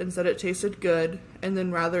made and said it tasted good, and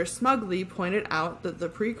then rather smugly pointed out that the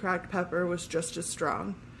pre-cracked pepper was just as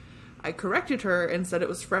strong. I corrected her and said it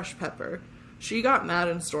was fresh pepper. She got mad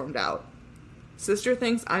and stormed out. Sister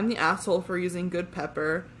thinks I'm the asshole for using good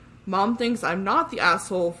pepper. Mom thinks I'm not the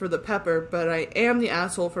asshole for the pepper, but I am the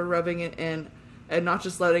asshole for rubbing it in and not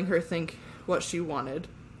just letting her think what she wanted.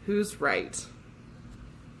 Who's right?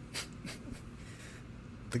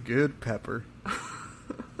 The good pepper.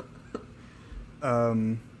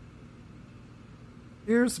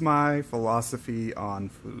 Here's my philosophy on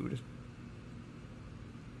food.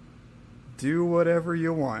 Do whatever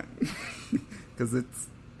you want. Because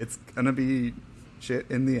it's gonna be shit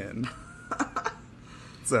in the end.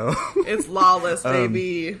 So it's lawless,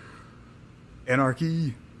 baby.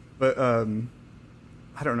 Anarchy. But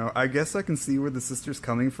I don't know. I guess I can see where the sister's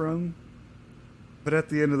coming from, but at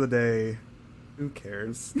the end of the day, who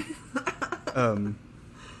cares? I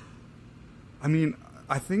mean,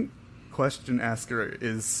 I think question asker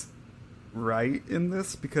is right in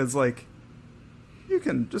this because, like, you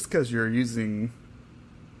can, just because you're using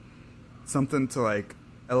something to, like,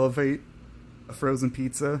 elevate a frozen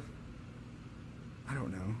pizza, I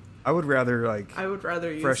don't know. I would rather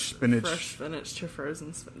use fresh spinach to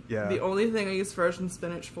frozen spinach. Yeah. The only thing I use frozen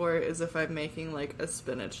spinach for is if I'm making, like, a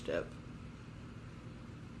spinach dip.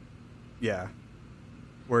 Yeah.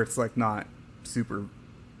 Where it's, like, not super,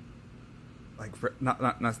 like,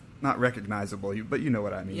 not recognizable, but you know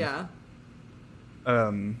what I mean. Yeah.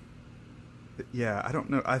 Yeah, I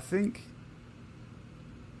don't know. I think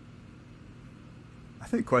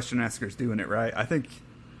question asker's doing it right. I think...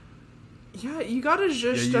 Yeah, you gotta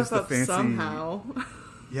zhuzh stuff up somehow.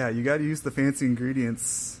 Yeah, you gotta use the fancy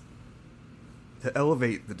ingredients to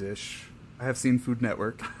elevate the dish. I have seen Food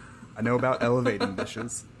Network. I know about elevating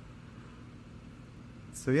dishes.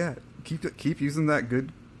 So yeah, keep using that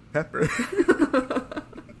good pepper.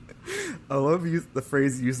 I love the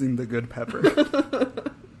phrase "using the good pepper."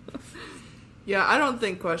 Yeah, I don't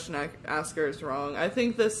think question asker is wrong. I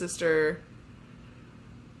think the sister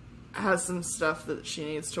has some stuff that she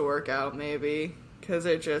needs to work out, maybe, because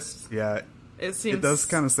it seems, it does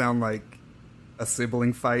kind of sound like a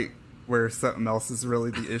sibling fight where something else is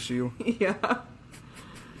really the issue. Yeah.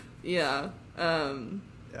 Yeah.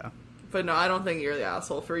 But no, I don't think you're the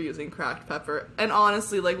asshole for using cracked pepper. And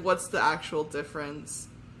honestly, like, what's the actual difference?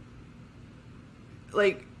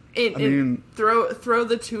 Like, throw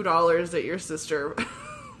the $2 at your sister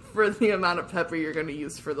for the amount of pepper you're going to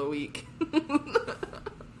use for the week.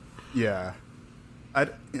 Yeah. I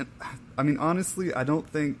mean, honestly, I don't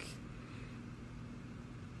think...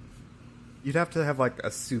 You'd have to have, like,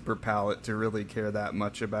 a super palate to really care that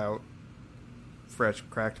much about fresh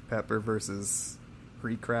cracked pepper versus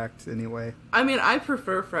pre-cracked, anyway. I mean, I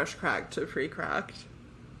prefer fresh cracked to pre-cracked.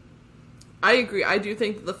 I agree. I do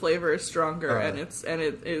think that the flavor is stronger and it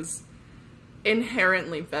is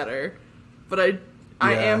inherently better. But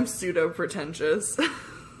I am pseudo-pretentious.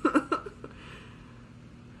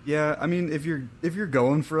 Yeah, I mean, if you're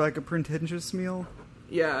going for, like, a pretentious meal,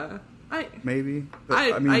 yeah, maybe. But,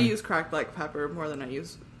 I use cracked black pepper more than I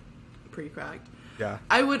use pre-cracked. Yeah,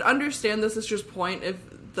 I would understand the sister's point if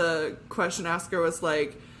the question asker was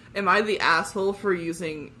like, "Am I the asshole for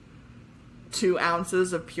using 2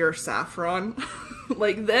 ounces of pure saffron?"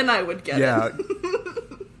 Like, then I would get it.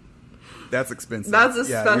 That's expensive. That's a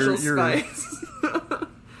special spice.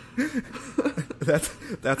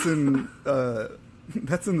 That's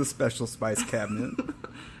in the special spice cabinet.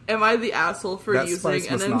 Am I the asshole for using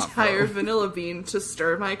an entire vanilla bean to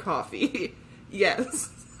stir my coffee? Yes.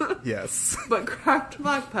 Yes. But cracked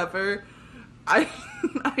black pepper, I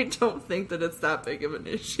don't think that it's that big of an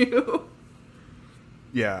issue.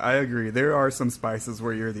 Yeah, I agree. There are some spices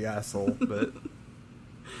where you're the asshole, but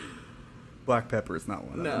black pepper is not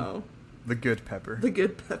one of them. No. The good pepper. The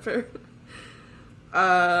good pepper.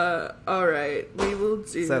 Alright. We will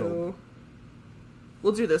do... Settled.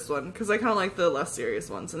 We'll do this one, because I kind of like the less serious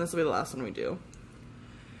ones, and this will be the last one we do.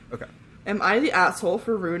 Okay. Am I the asshole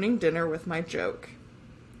for ruining dinner with my joke?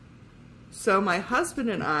 So my husband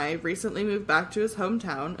and I recently moved back to his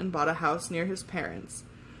hometown and bought a house near his parents.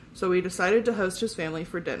 So we decided to host his family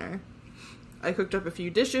for dinner. I cooked up a few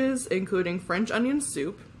dishes, including French onion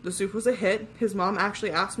soup. The soup was a hit. His mom actually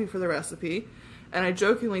asked me for the recipe, and I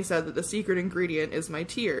jokingly said that the secret ingredient is my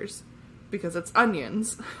tears, because it's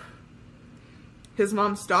onions. His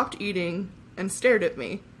mom stopped eating and stared at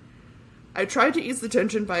me. I tried to ease the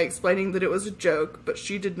tension by explaining that it was a joke, but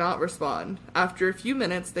she did not respond. After a few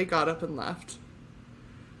minutes, they got up and left.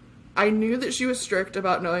 I knew that she was strict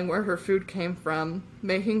about knowing where her food came from,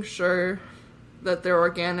 making sure that they're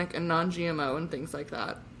organic and non-GMO and things like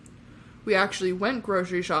that. We actually went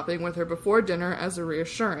grocery shopping with her before dinner as a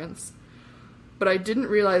reassurance, but I didn't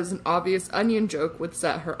realize an obvious onion joke would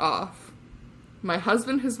set her off. My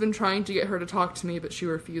husband has been trying to get her to talk to me, but she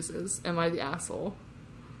refuses. Am I the asshole?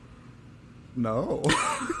 No.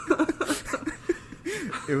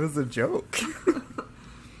 It was a joke.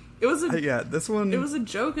 It was a this one. It was a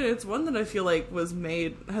joke, and it's one that I feel like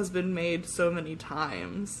has been made so many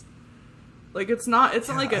times. Like, it's not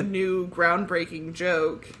like a new groundbreaking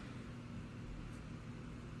joke.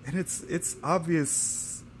 And it's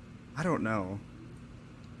obvious. I don't know.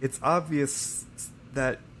 It's obvious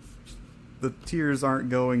that the tears aren't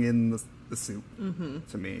going in the soup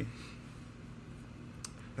to me.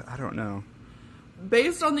 But I don't know.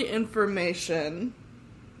 Based on the information,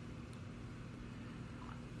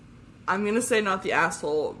 I'm gonna say not the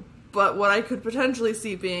asshole, but what I could potentially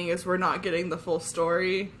see being is we're not getting the full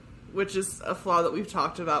story, which is a flaw that we've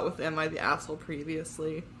talked about with Am I the Asshole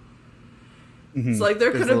previously. Mm-hmm. So, like,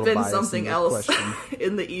 there could have been something else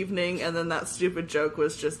in the evening, and then that stupid joke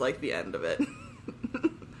was just, like, the end of it.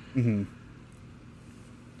 Mm-hmm.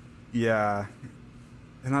 Yeah.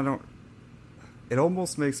 And I don't... It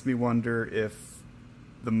almost makes me wonder if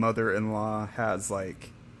the mother-in-law has,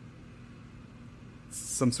 like,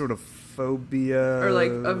 some sort of phobia... Or,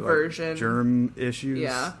 like, aversion. Like, germ issues.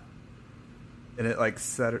 Yeah. And it, like,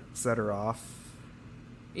 set her off.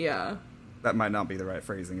 Yeah. That might not be the right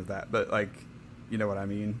phrasing of that, but, like... You know what I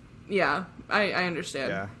mean? Yeah, I understand.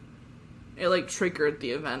 Yeah. It, like, triggered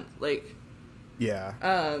the event, like... Yeah.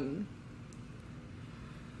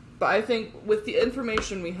 But I think with the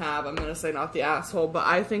information we have, I'm gonna say not the asshole, but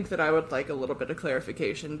I think that I would like a little bit of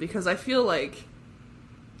clarification, because I feel like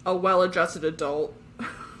a well-adjusted adult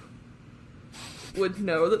would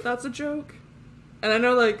know that that's a joke. And I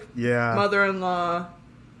know, like, yeah. Mother-in-law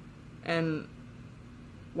and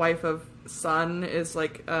wife of son is,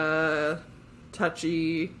 like,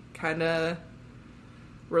 touchy kind of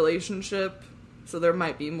relationship, so there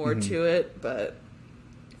might be more to it, but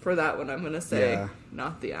for that one I'm gonna say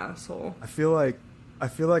not the asshole. I feel like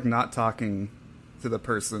not talking to the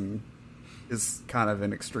person is kind of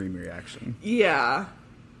an extreme reaction. Yeah,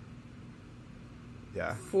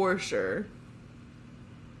 for sure.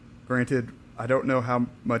 Granted, I don't know how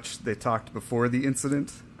much they talked before the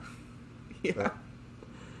incident.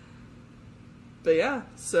 But yeah,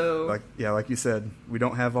 so... Like you said, we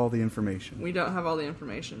don't have all the information. We don't have all the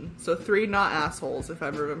information. So 3 not assholes, if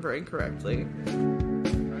I'm remembering correctly.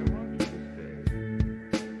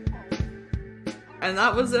 And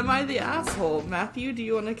that was Am I the Asshole? Matthew, do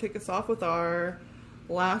you want to kick us off with our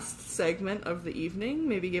last segment of the evening?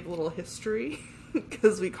 Maybe give a little history?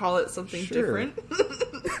 Because we call it something different.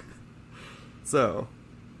 So,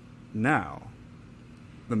 now,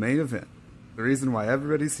 the main event. The reason why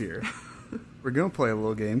everybody's here. We're going to play a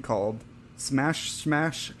little game called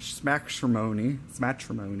Smash-Matrimony.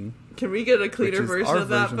 Can we get a cleaner version of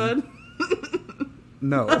that, bud?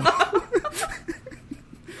 No.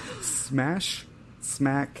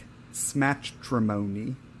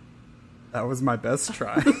 Smash-Matrimony. That was my best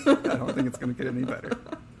try. I don't think it's going to get any better.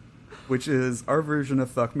 Which is our version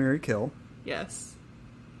of Fuck, Marry, Kill. Yes.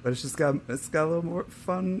 But it's got a little more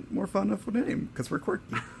fun of a name, because we're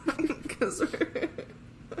quirky. Because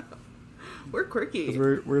we're quirky.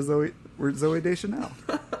 We're Zoe Deschanel.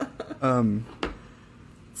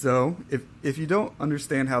 So if you don't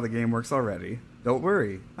understand how the game works already, don't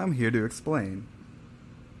worry. I'm here to explain.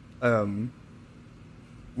 One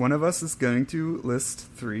of us is going to list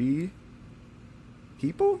 3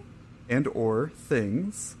 people and or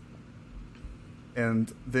things,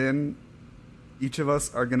 and then each of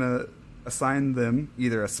us are gonna assign them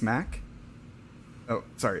either a smack.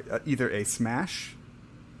 Either a smash,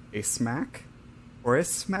 a smack, or a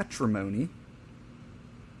smatrimony,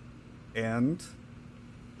 and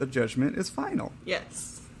the judgment is final.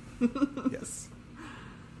 Yes. Yes.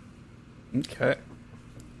 Okay.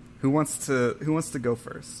 Who wants to go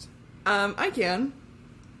first? I can.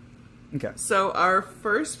 Okay. So our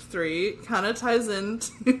first 3 kind of ties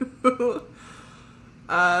into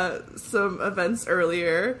some events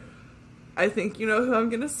earlier. I think you know who I'm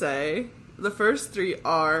gonna say. The first 3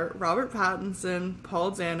 are Robert Pattinson,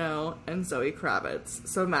 Paul Dano, and Zoe Kravitz.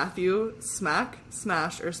 So Matthew, smack,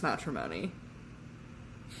 smash, or smatrimony?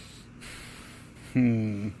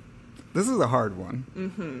 This is a hard one.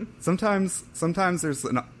 Mm-hmm. Sometimes there's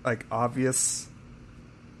an obvious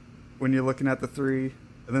when you're looking at the 3,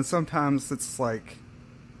 and then sometimes it's like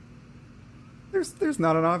there's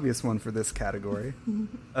not an obvious one for this category.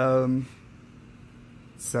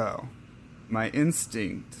 So my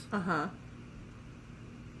instinct.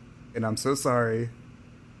 And I'm so sorry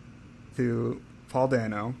to Paul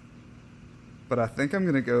Dano, but I think I'm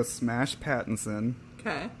going to go smash Pattinson.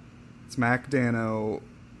 Okay. Smack Dano,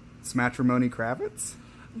 smatrimony Kravitz?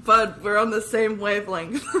 But we're on the same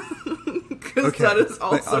wavelength. Because that is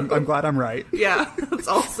also... I'm glad I'm right. Yeah, that's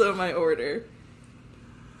also my order.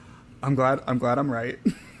 I'm glad I'm right.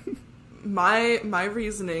 My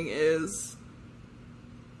reasoning is...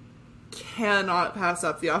 cannot pass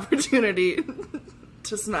up the opportunity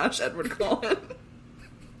to smash Edward Cullen.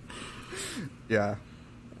 Yeah.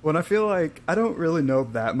 When I feel like I don't really know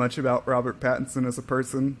that much about Robert Pattinson as a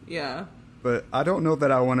person. Yeah. But I don't know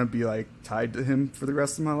that I want to be like tied to him for the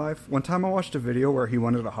rest of my life. One time I watched a video where he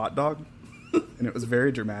wanted a hot dog, and it was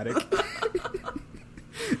very dramatic.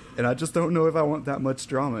 And I just don't know if I want that much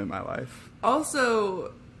drama in my life.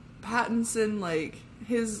 Also, Pattinson, like,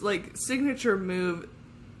 his, like, signature move,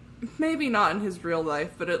 maybe not in his real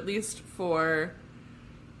life, but at least for,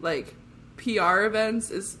 like, PR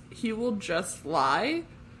events, is he will just lie,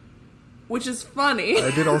 which is funny.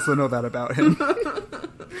 I did also know that about him.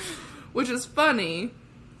 Which is funny,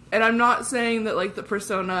 and I'm not saying that, like, the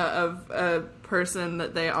persona of a person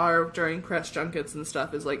that they are during press junkets and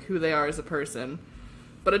stuff is, like, who they are as a person,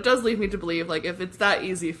 but it does lead me to believe, like, if it's that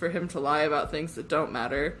easy for him to lie about things that don't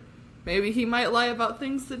matter, maybe he might lie about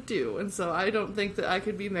things that do, and so I don't think that I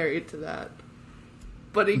could be married to that.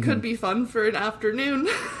 But he could be fun for an afternoon.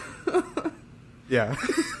 Yeah.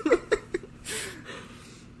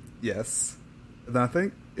 Yes. And I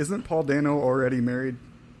think, isn't Paul Dano already married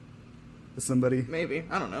to somebody? Maybe.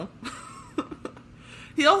 I don't know.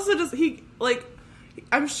 He also just,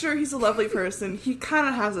 I'm sure he's a lovely person. He kind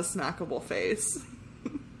of has a snackable face.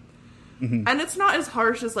 And it's not as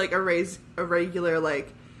harsh as, like, a regular,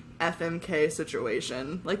 like, FMK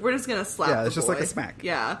situation. Like, we're just gonna slap the boy. Yeah, it's just like a smack.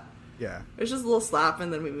 Yeah. Yeah. It's just a little slap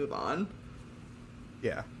and then we move on.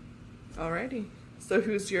 Yeah. Alrighty. So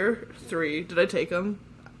who's your 3? Did I take them?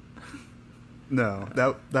 No,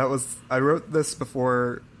 that was, I wrote this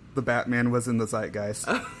before the Batman was in the zeitgeist.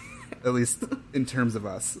 At least in terms of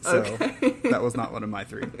us. So Okay. that was not one of my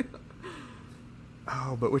 3.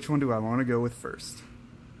 Oh, but which one do I want to go with first?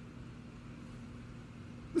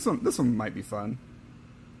 This one might be fun.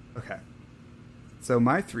 Okay. So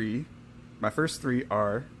my first 3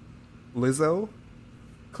 are Lizzo,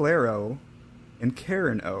 Clairo, and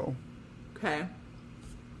Karen O. Okay.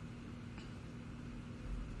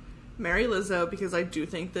 Marry Lizzo because I do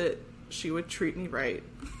think that she would treat me right.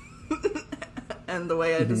 And the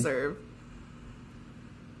way I deserve.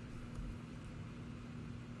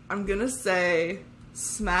 I'm gonna say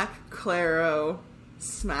smack Clairo,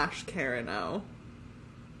 smash Karen O.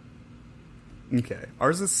 Okay.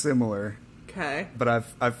 Ours is similar, Okay. but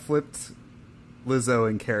I've flipped Lizzo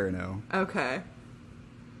and Karen O. Okay.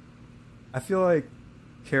 I feel like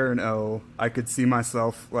Karen O, I could see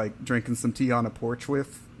myself, like, drinking some tea on a porch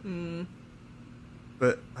with.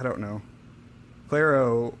 But I don't know.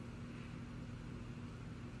 Clairo,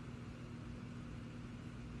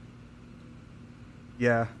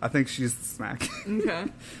 yeah, I think she's the smack. Okay.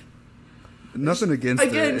 Nothing against her.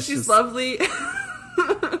 Again, It's she's just, lovely.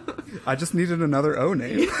 I just needed another O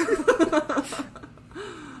name.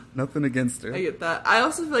 Nothing against her. I get that. I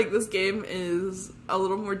also feel like this game is a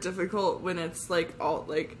little more difficult when it's, like, all,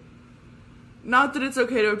 like, not that it's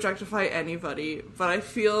okay to objectify anybody, but I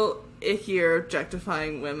feel ickier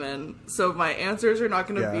objectifying women, so my answers are not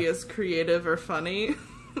going to be as creative or funny.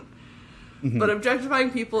 But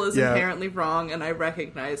objectifying people is inherently wrong, and I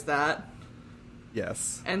recognize that.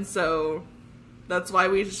 Yes. And so that's why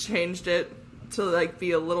we changed it to, like,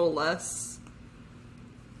 be a little less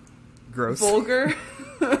Gross. vulgar.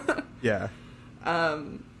 Yeah.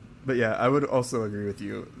 But yeah, I would also agree with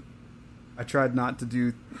you. I tried not to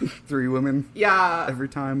do 3 women every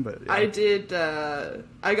time, but yeah. I did,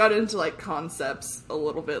 I got into, like, concepts a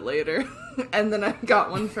little bit later. And then I got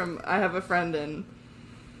one I have a friend in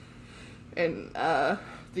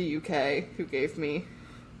the UK who gave me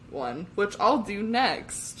one, which I'll do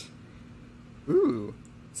next. Ooh.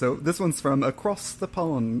 So this one's from across the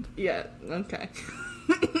pond. Yeah, okay.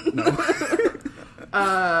 No.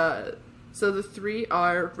 So the 3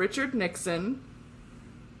 are Richard Nixon,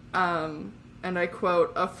 and I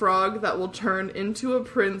quote, a frog that will turn into a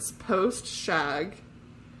prince post-shag,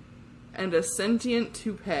 and a sentient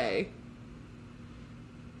toupee.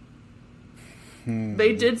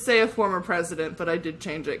 They did say a former president, but I did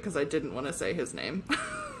change it because I didn't want to say his name.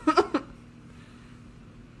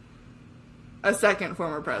 A second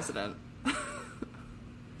former president.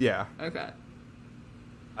 Yeah. Okay.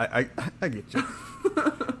 I get you.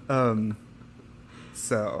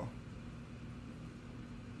 So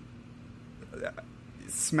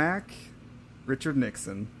smack Richard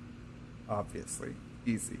Nixon, obviously.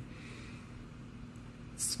 Easy.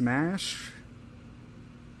 Smash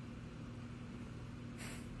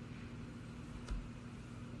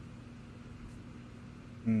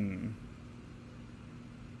I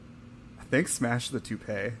think smash the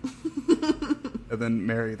toupee. And then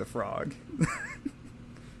marry the frog.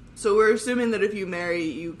 So we're assuming that if you marry,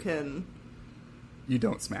 you don't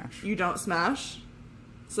smash. You don't smash?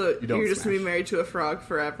 So you're just going to be married to a frog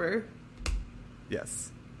forever? Yes.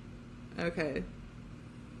 Okay.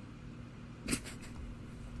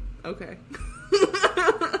 Okay.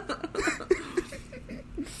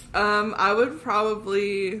 I would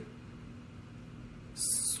probably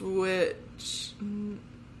switch.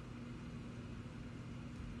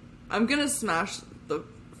 I'm gonna smash the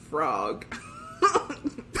frog.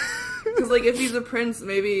 Because, like, if he's a prince,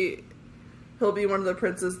 maybe he'll be one of the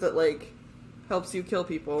princes that, like, helps you kill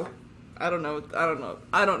people. I don't know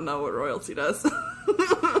what royalty does.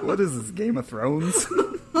 What is this, Game of Thrones?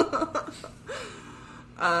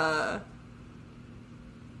 I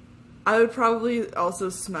would probably also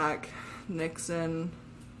smack Nixon.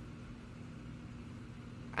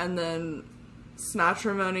 And then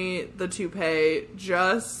Snatchrimony the toupee,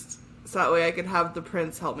 just so that way I could have the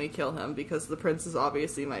prince help me kill him, because the prince is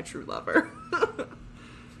obviously my true lover.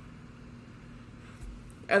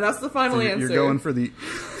 And that's the final answer. You're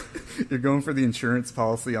going for the insurance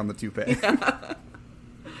policy on the toupee. Yeah.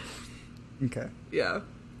 Okay. Yeah.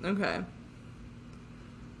 Okay.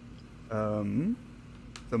 So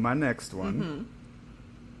my next one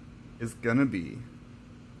is gonna be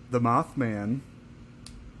the Mothman,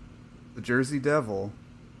 the Jersey Devil,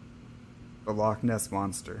 the Loch Ness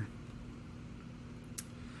Monster.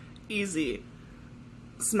 Easy.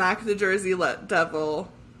 Smack the Jersey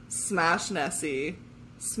Devil, smash Nessie,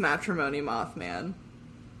 Smatrimony Mothman.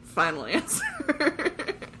 Final answer.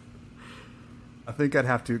 I think I'd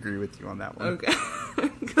have to agree with you on that one. Okay.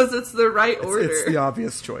 Because it's the right order. It's the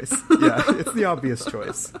obvious choice. Yeah, it's the obvious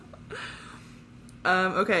choice.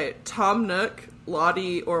 Okay. Tom Nook,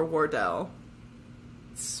 Lottie, or Wardell?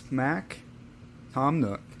 Smack Tom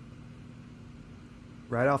Nook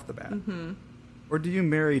right off the bat. Mm-hmm. Or do you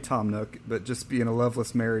marry Tom Nook, but just be in a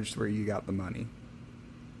loveless marriage where you got the money?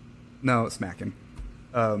 No, smack him.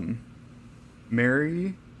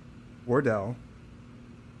 Marry Wardell.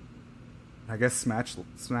 I guess smash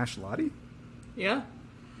Lottie? Yeah.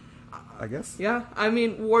 I guess. Yeah. I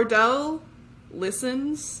mean, Wardell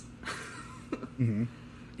listens. Mm-hmm.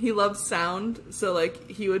 He loves sound, so, like,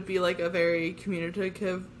 he would be, like, a very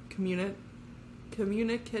communicative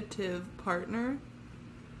partner.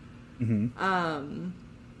 Mm-hmm.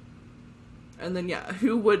 And then, yeah,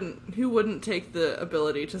 who wouldn't take the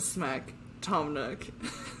ability to smack Tom Nook?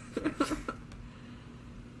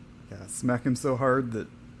 Yeah, smack him so hard that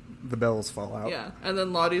the bells fall out. Yeah, and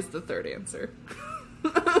then Lottie's the third answer.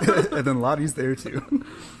 And then Lottie's there, too.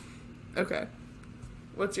 Okay.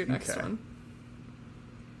 What's your next one?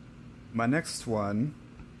 My next one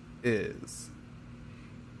is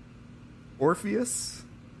Orpheus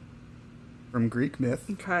from Greek myth.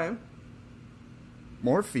 Okay.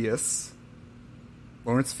 Morpheus,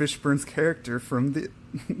 Lawrence Fishburne's character from the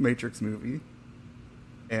Matrix movie.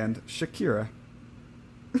 And Shakira.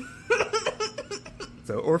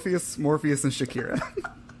 So Orpheus, Morpheus, and Shakira.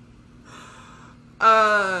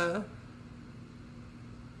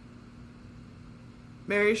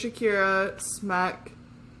 Marry Shakira, smack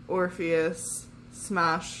Orpheus,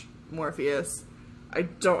 smash Morpheus. I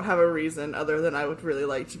don't have a reason other than I would really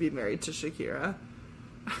like to be married to Shakira.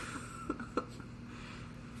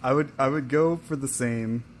 I would go for the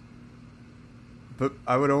same, but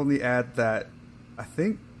I would only add that I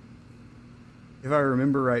think, if I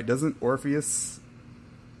remember right, doesn't Orpheus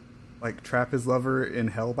like trap his lover in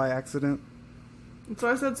hell by accident? So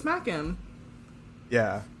I said smack him.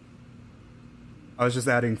 Yeah. I was just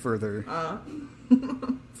adding further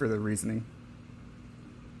further reasoning.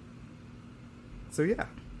 So yeah.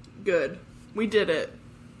 Good. We did it.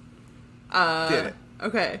 Did it.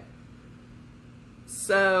 Okay.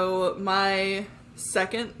 So my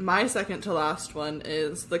second to last one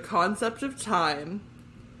is the concept of time,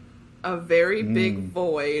 a very big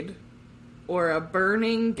void, or a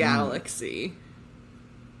burning galaxy.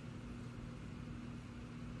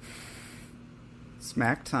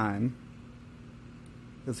 Smack time.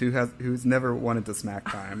 Because who's never wanted to smack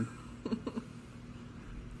time?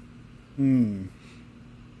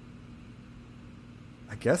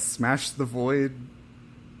 I guess smash the void,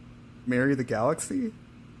 marry the galaxy?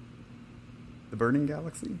 The burning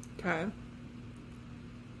galaxy? Okay.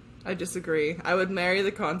 I disagree. I would marry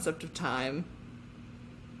the concept of time.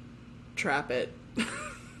 Trap it.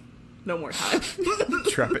 No more time.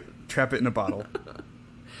 Trap it in a bottle.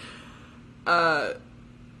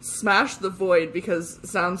 Smash the void because it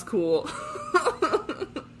sounds cool.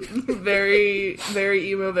 Very, very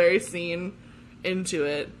emo, very scene. Into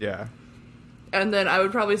it. Yeah. And then I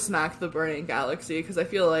would probably smack the burning galaxy because I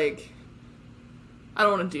feel like I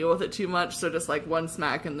don't want to deal with it too much, so just like one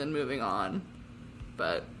smack and then moving on.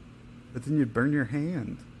 But then you'd burn your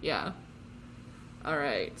hand. yeah.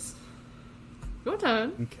 Alright. Your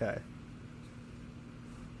turn. Okay.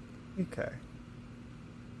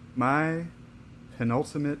 My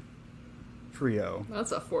penultimate trio.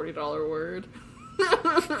 That's a $40 word.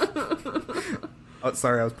 Oh,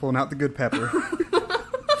 sorry, I was pulling out the good pepper.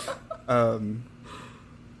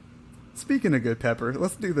 Speaking of good pepper,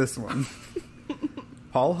 let's do this one.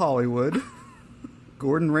 Paul Hollywood,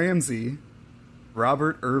 Gordon Ramsay,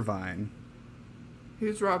 Robert Irvine.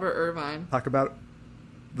 Who's Robert Irvine? Talk about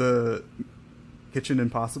the Kitchen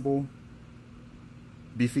Impossible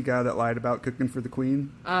beefy guy that lied about cooking for the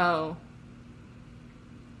Queen. Oh.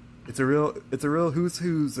 It's a real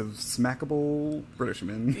who's of smackable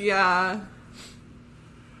Britishmen. Yeah.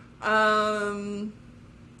 I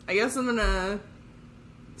guess I'm gonna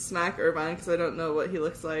smack Irvine because I don't know what he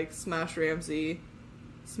looks like. Smash Ramsey,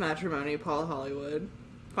 Smatrimony, Paul Hollywood.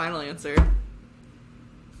 Final answer.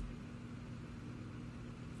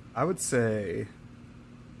 I would say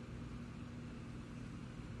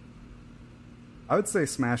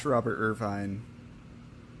smash Robert Irvine,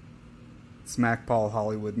 smack Paul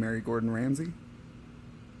Hollywood, marry Gordon Ramsay.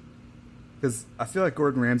 Because I feel like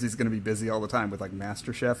Gordon Ramsay's going to be busy all the time with like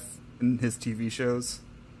MasterChef and his TV shows.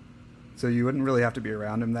 So you wouldn't really have to be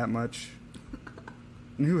around him that much.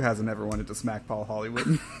 And who hasn't ever wanted to smack Paul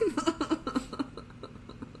Hollywood?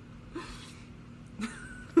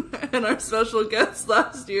 And our special guest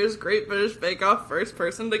last year's Great British Bake Off, first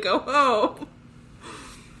person to go home.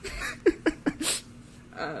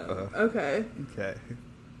 Okay. Okay.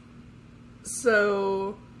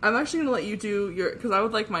 So, I'm actually going to let you do your... Because I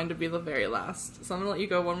would like mine to be the very last. So I'm going to let you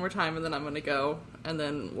go one more time, and then I'm going to go, and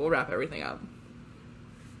then we'll wrap everything up.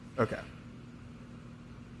 Okay.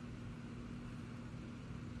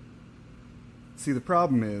 See, the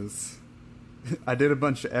problem is, I did a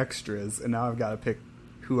bunch of extras, and now I've got to pick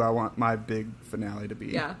who I want my big finale to be.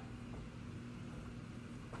 Yeah.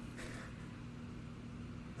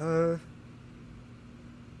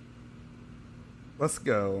 Let's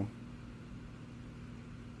go.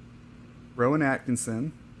 Rowan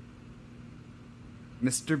Atkinson,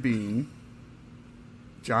 Mr. Bean,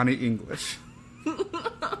 Johnny English.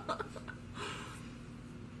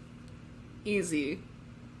 Easy.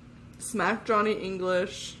 Smack Johnny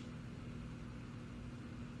English.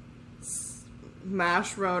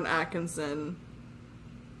 Smash Rowan Atkinson.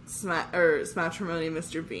 Smatrimony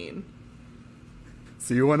Mr. Bean.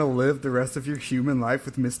 So you want to live the rest of your human life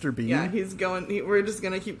with Mr. Bean? Yeah, he's going. We're just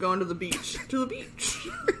gonna keep going to the beach. To the beach.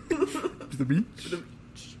 To the beach? To the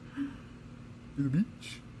beach. To the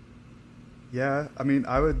beach? Yeah, I mean,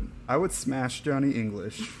 I would smash Johnny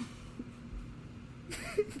English.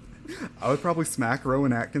 I would probably smack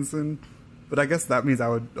Rowan Atkinson, but I guess that means I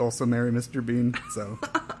would also marry Mr. Bean, so...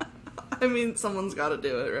 I mean, someone's gotta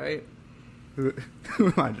do it, right? Who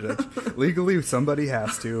am I to judge? Legally, somebody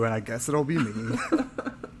has to, and I guess it'll be me.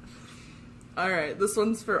 Alright, this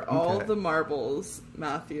one's for all the marbles,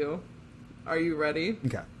 Matthew. Are you ready?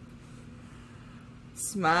 Okay.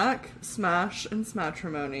 Smack, smash, and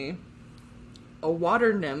smatrimony. A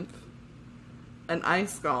water nymph, an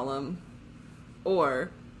ice golem,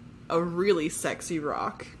 or a really sexy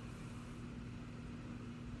rock.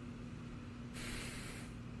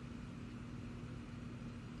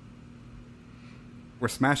 We're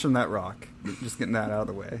smashing that rock. Just getting that out of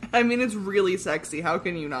the way. I mean, it's really sexy. How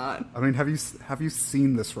can you not? I mean, have you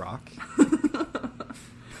seen this rock?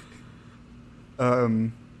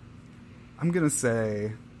 I'm gonna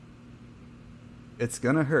say it's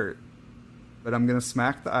gonna hurt, but I'm gonna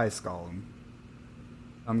smack the ice golem.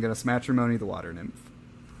 I'm gonna smatrimony the water nymph.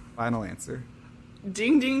 Final answer.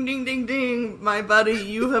 Ding, ding, ding, ding, ding. My buddy,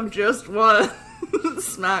 you have just won.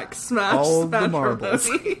 Smack, smash, all smash the marbles.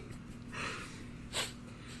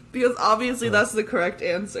 Because obviously that's the correct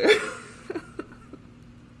answer.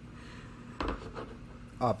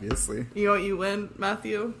 Obviously. You know what you win,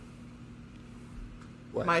 Matthew?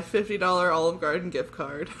 What? My $50 Olive Garden gift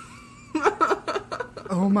card.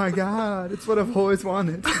 Oh my god, it's what I've always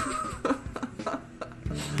wanted.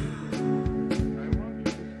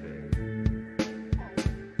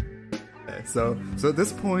 Okay, so at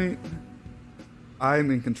this point,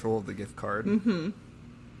 I'm in control of the gift card. Mm-hmm.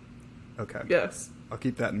 Okay. Yes. I'll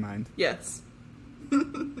keep that in mind. Yes.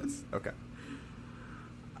 Yes. Okay.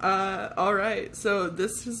 Alright, so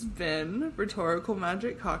this has been Rhetorical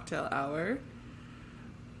Magic Cocktail Hour.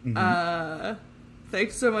 Mm-hmm.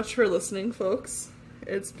 Thanks so much for listening, folks.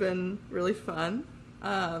 It's been really fun.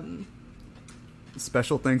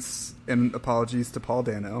 Special thanks and apologies to Paul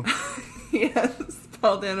Dano. Yes,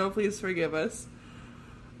 Paul Dano, please forgive us.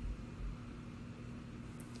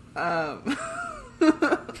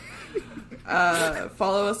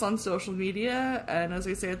 Follow us on social media, and as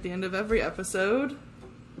I say at the end of every episode,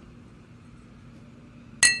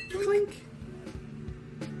 clink.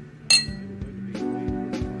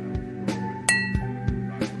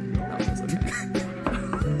 That was okay.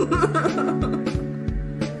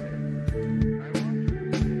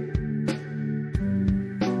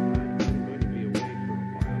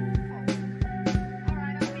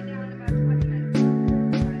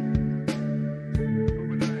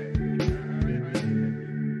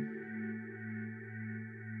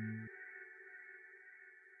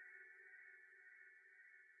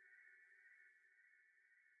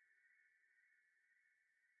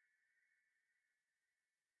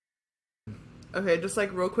 Okay, just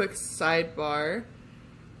like real quick sidebar.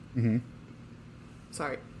 Mm-hmm.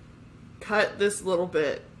 Sorry. Cut this little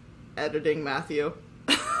bit, editing Matthew.